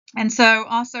 And so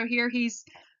also here he's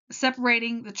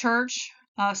separating the church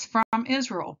from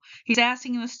Israel. He's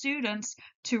asking the students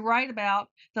to write about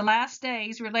the last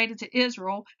days related to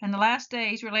Israel and the last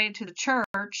days related to the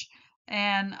church,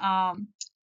 and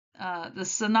the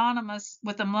synonymous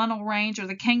with the millennial reign or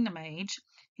the kingdom age.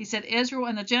 He said Israel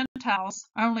and the Gentiles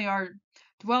only are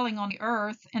dwelling on the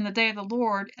earth in the day of the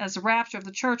Lord as the rapture of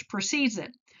the church precedes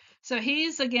it. So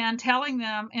he's again telling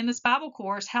them in this Bible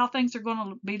course how things are going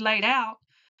to be laid out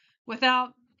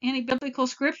without any biblical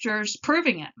scriptures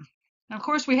proving it. And of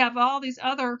course, we have all these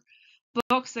other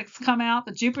books that's come out: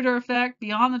 the Jupiter Effect,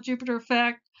 Beyond the Jupiter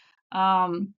Effect,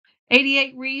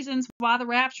 88 Reasons Why the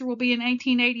Rapture Will Be in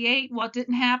 1888. Well, it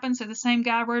didn't happen, so the same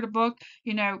guy wrote a book,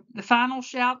 the final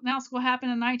shout, now it's going to happen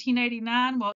in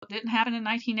 1989. Well, it didn't happen in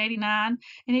 1989.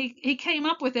 And he came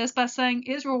up with this by saying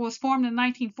Israel was formed in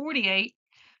 1948.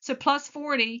 So plus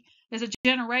 40 is a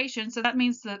generation, so that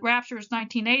means the rapture is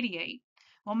 1988.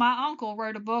 Well, my uncle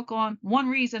wrote a book on one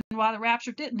reason why the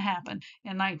rapture didn't happen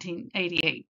in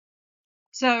 1988.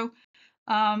 So,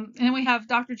 and then we have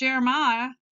Dr. Jeremiah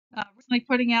recently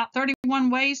putting out 31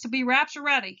 ways to be rapture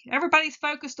ready. Everybody's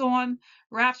focused on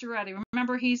rapture ready.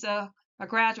 Remember, he's a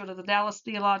graduate of the Dallas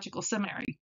Theological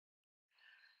Seminary.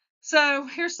 So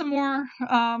here's some more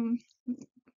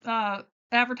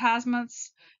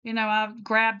advertisements. I've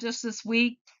grabbed just this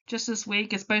week. It's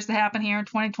supposed to happen here in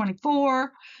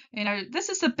 2024. This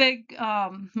is a big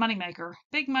moneymaker.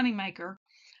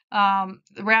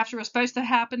 The rapture was supposed to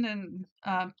happen in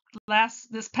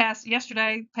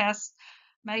yesterday, past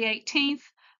May 18th.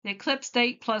 The eclipse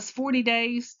date plus 40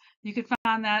 days. You could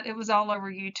find that. It was all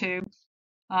over YouTube.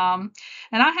 And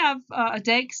I have a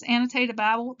Dake's Annotated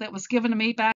Bible that was given to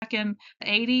me back in the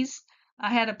 80s. I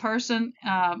had a person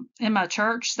in my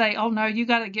church say, "Oh no, you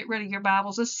got to get rid of your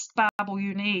Bibles. This is the Bible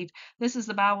you need. This is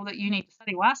the Bible that you need to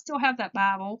study." Well, I still have that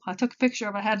Bible. I took a picture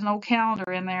of it. I had an old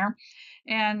calendar in there.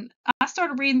 And I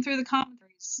started reading through the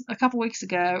commentaries a couple weeks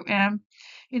ago. And,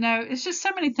 it's just so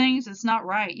many things that's not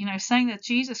right. Saying that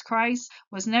Jesus Christ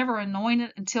was never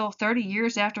anointed until 30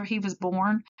 years after he was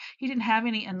born. He didn't have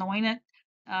any anointed.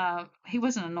 He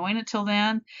wasn't anointed till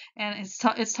then. And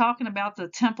it's talking about the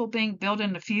temple being built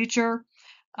in the future.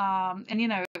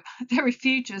 And, there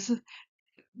refuses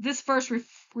this verse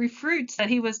refutes that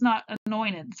he was not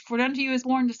anointed. For unto you is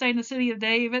born to stay in the city of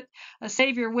David a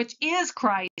Savior, which is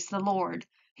Christ the Lord.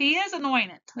 He is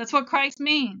anointed. That's what Christ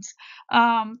means.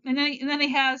 And then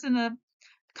he has in the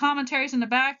commentaries in the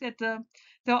back that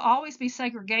there'll always be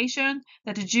segregation,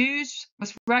 that the Jews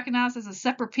was recognized as a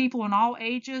separate people in all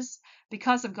ages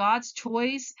because of God's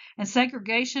choice, and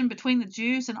segregation between the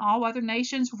Jews and all other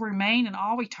nations will remain in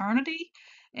all eternity,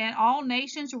 and all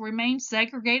nations will remain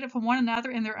segregated from one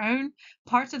another in their own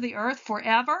parts of the earth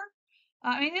forever.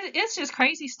 I mean, it's just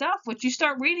crazy stuff. What you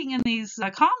start reading in these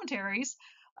commentaries,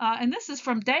 and this is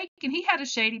from Dake, and he had a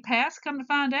shady past. Come to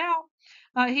find out,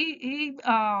 he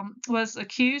was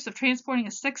accused of transporting a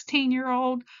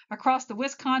 16-year-old across the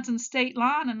Wisconsin state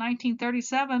line in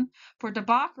 1937 for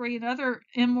debauchery and other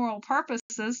immoral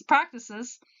practices,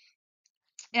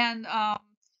 and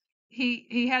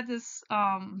he had this.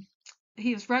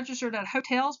 He was registered at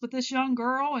hotels with this young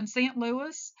girl in St.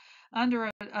 Louis under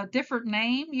a different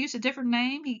name, used a different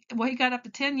name. He got up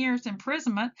to 10 years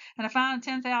imprisonment and a fine of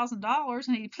 $10,000,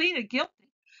 and he pleaded guilty.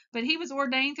 But he was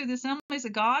ordained through the Assemblies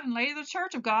of God and later the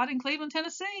Church of God in Cleveland,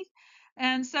 Tennessee.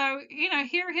 And so,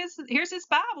 here's his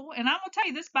Bible. And I'm going to tell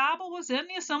you, this Bible was in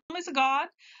the Assemblies of God,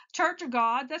 Church of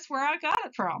God. That's where I got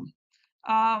it from.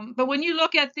 But when you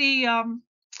look at the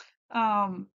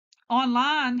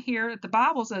online here at the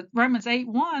Bibles at Romans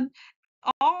 8:1,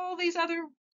 all these other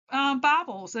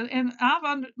Bibles, and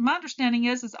my understanding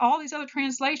is all these other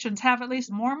translations have at least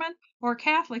Mormon or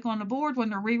Catholic on the board when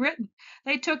they're rewritten.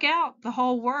 They took out the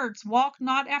whole words, walk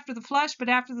not after the flesh, but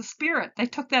after the Spirit. They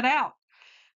took that out.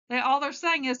 All they're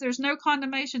saying is there's no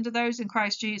condemnation to those in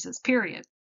Christ Jesus, period.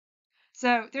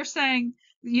 So they're saying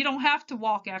you don't have to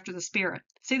walk after the Spirit.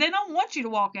 See, they don't want you to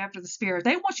walk after the Spirit.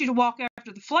 They want you to walk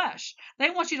after the flesh.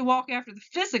 They want you to walk after the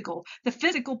physical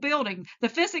building, the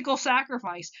physical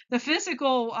sacrifice, the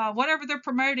physical whatever they're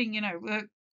promoting.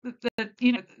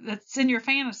 That's in your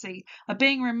fantasy of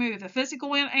being removed. The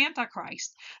physical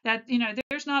Antichrist. That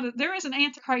there is an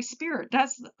Antichrist spirit.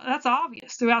 That's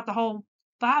obvious throughout the whole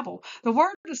Bible. The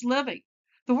Word is living.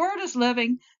 The Word is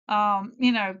living.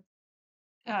 There's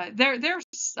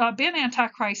been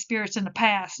Antichrist spirits in the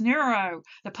past. Nero,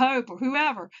 the Pope, or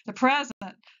whoever, the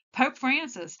President, Pope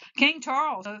Francis, King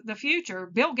Charles, the future,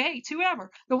 Bill Gates,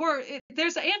 whoever.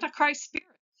 There's an Antichrist spirit.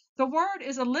 The Word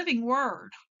is a living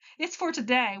Word. It's for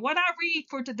today. What I read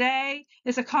for today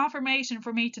is a confirmation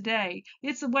for me today.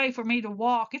 It's a way for me to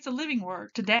walk. It's a living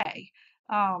Word today.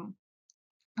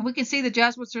 We can see the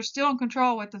Jesuits are still in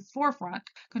control at the forefront,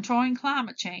 controlling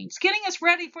climate change, getting us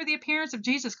ready for the appearance of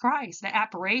Jesus Christ, the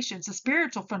apparitions, the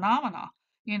spiritual phenomena.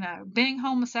 Being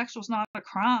homosexual is not a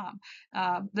crime.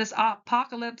 This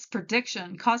apocalypse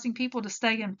prediction, causing people to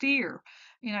stay in fear.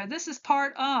 This is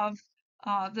part of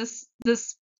this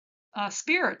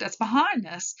spirit that's behind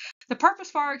this. The purpose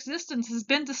for our existence has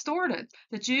been distorted.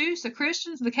 The Jews, the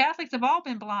Christians, the Catholics have all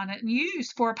been blinded and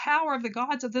used for a power of the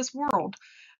gods of this world.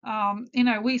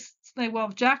 We say, well,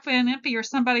 if Jack Van Impe or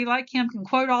somebody like him can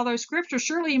quote all those scriptures,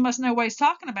 surely he must know what he's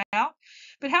talking about.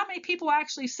 But how many people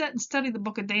actually sit and study the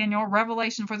book of Daniel,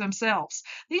 Revelation for themselves?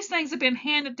 These things have been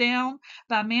handed down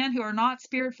by men who are not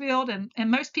spirit-filled,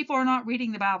 and most people are not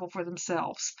reading the Bible for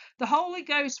themselves. The Holy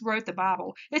Ghost wrote the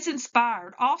Bible. It's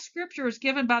inspired. All scripture is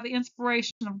given by the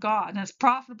inspiration of God, and it's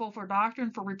profitable for doctrine,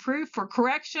 for reproof, for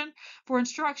correction, for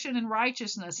instruction in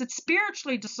righteousness. It's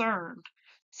spiritually discerned.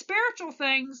 Spiritual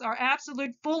things are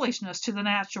absolute foolishness to the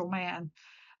natural man.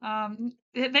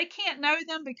 They can't know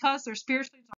them because they're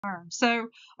spiritually discerned. So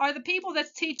are the people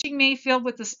that's teaching me filled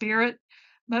with the Spirit?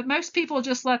 But most people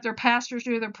just let their pastors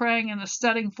do their praying and the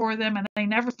studying for them, and they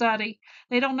never study.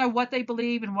 They don't know what they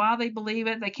believe and why they believe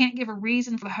it. They can't give a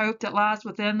reason for the hope that lies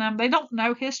within them. They don't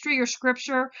know history or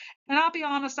scripture. And I'll be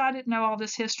honest, I didn't know all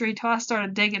this history until I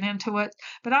started digging into it.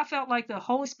 But I felt like the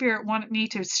Holy Spirit wanted me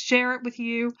to share it with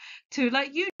you, to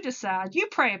let you decide. You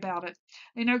pray about it.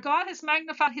 God has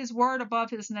magnified his word above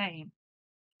his name.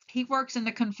 He works in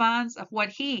the confines of what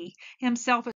he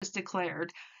himself has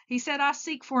declared. He said, I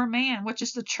seek for a man, which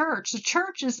is the church. The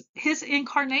church is his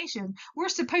incarnation. We're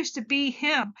supposed to be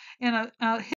him.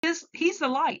 He's the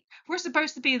light. We're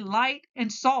supposed to be light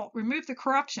and salt, remove the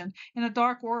corruption in a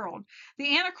dark world.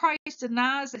 The Antichrist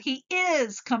denies that he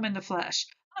is come in the flesh.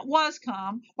 Not was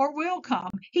come or will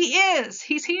come. He is.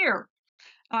 He's here.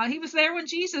 He was there when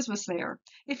Jesus was there.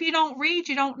 If you don't read,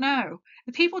 you don't know.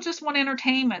 The people just want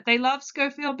entertainment. They love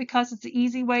Scofield because it's the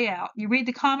easy way out. You read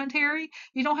the commentary,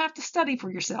 you don't have to study for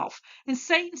yourself. And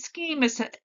Satan's scheme is to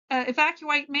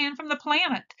evacuate man from the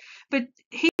planet. But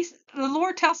the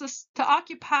Lord tells us to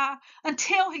occupy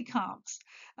until he comes.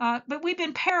 But we've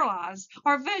been paralyzed.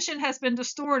 Our vision has been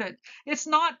distorted. It's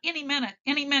not any minute,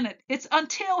 any minute. It's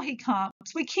until he comes.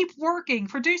 We keep working,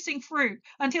 producing fruit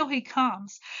until he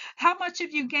comes. How much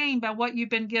have you gained by what you've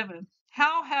been given?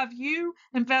 How have you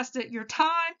invested your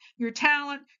time, your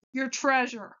talent, your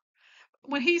treasure?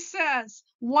 When he says,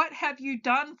 "What have you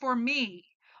done for me?"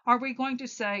 Are we going to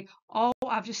say, "Oh,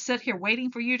 I've just sat here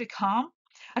waiting for you to come.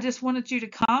 I just wanted you to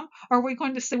come"? Or are we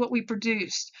going to say what we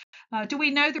produced? Do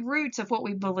we know the roots of what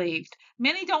we believed?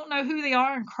 Many don't know who they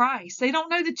are in Christ. They don't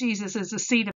know that Jesus is the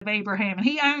seed of Abraham and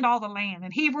he owned all the land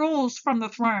and he rules from the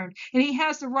throne and he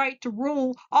has the right to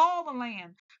rule all the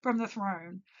land from the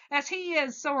throne. As he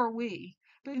is, so are we.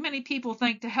 But many people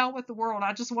think, to hell with the world,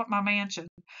 I just want my mansion.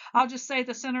 I'll just say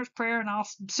the sinner's prayer and I'll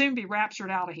soon be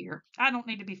raptured out of here. I don't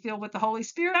need to be filled with the Holy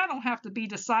Spirit. I don't have to be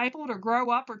discipled or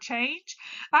grow up or change.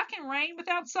 I can reign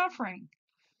without suffering.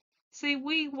 See,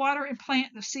 we water and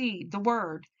plant the seed, the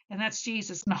word, and that's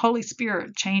Jesus. And the Holy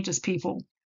Spirit changes people.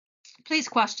 Please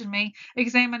question me,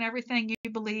 examine everything you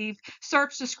believe,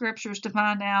 search the scriptures to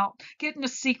find out, get in a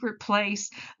secret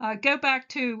place, go back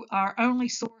to our only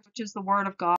source, which is the Word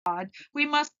of God. We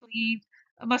must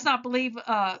not believe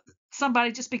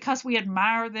somebody just because we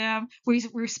admire them, we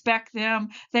respect them,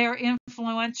 they are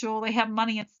influential, they have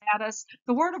money and status.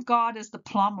 The Word of God is the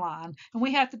plumb line, and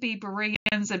we have to be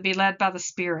Bereans and be led by the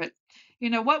Spirit.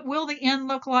 What will the end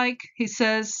look like? He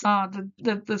says,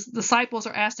 the disciples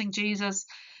are asking Jesus.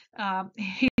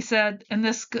 He said, "And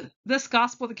this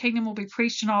gospel of the kingdom will be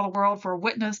preached in all the world for a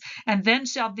witness, and then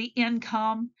shall the end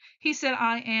come." He said,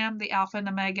 "I am the Alpha and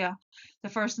Omega, the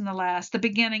first and the last, the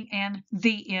beginning and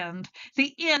the end."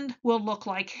 The end will look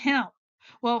like him.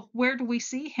 Well, where do we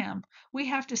see him? We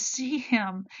have to see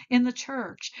him in the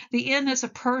church. The end is a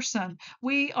person.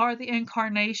 We are the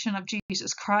incarnation of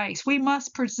Jesus Christ. We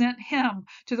must present him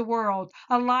to the world,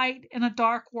 a light in a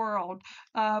dark world.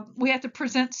 We have to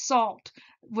present salt,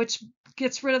 which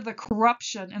gets rid of the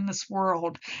corruption in this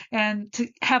world, and to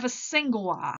have a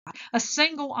single eye. A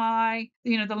single eye,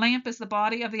 the lamp is the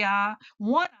body of the eye.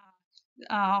 One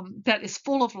that is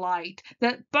full of light,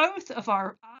 that both of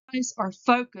our eyes are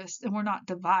focused and we're not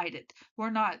divided. We're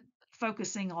not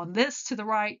focusing on this to the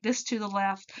right, this to the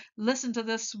left, listen to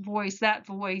this voice, that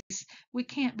voice. We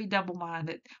can't be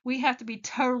double-minded. We have to be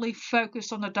totally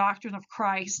focused on the doctrine of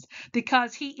Christ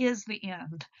because he is the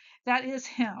end. That is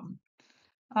him.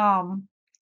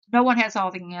 No one has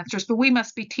all the answers, but we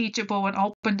must be teachable and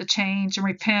open to change and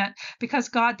repent because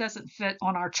God doesn't fit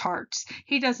on our charts.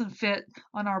 He doesn't fit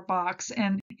on our box,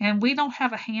 and we don't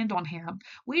have a hand on him.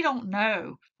 We don't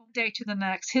know from day to the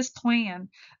next his plan.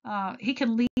 He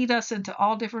can lead us into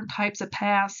all different types of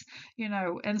paths,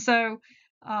 and so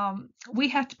we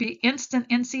have to be instant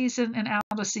in season and out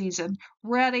of season,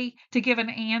 ready to give an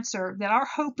answer that our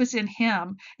hope is in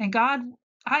him. And God,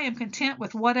 I am content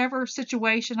with whatever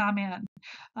situation I'm in,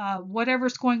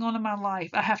 whatever's going on in my life.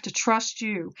 I have to trust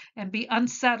you and be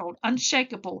unsettled,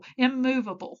 unshakable,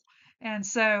 immovable. And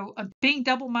so being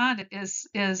double-minded is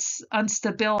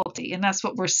instability, and that's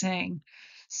what we're seeing.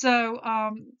 So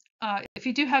if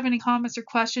you do have any comments or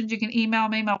questions, you can email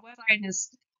me. My website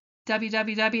is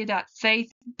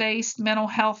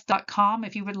www.faithbasedmentalhealth.com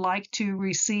if you would like to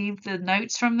receive the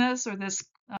notes from this or this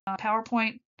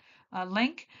PowerPoint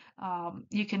link.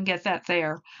 You can get that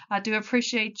there. I do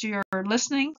appreciate your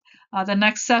listening. The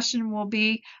next session will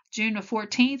be June the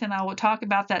 14th, and I will talk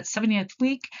about that 70th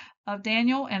week of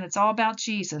Daniel, and it's all about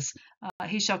Jesus.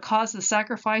 He shall cause the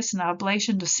sacrifice and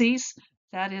oblation to cease.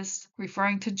 That is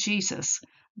referring to Jesus,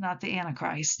 not the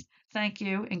Antichrist. Thank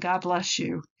you, and God bless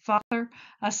you. Father,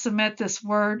 I submit this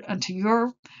word unto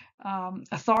your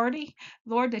authority,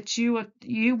 Lord, that you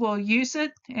will use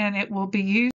it, and it will be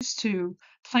used to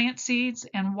plant seeds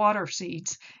and water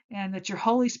seeds, and that your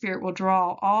Holy Spirit will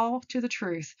draw all to the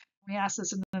truth. We ask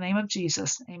this in the name of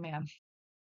Jesus. Amen.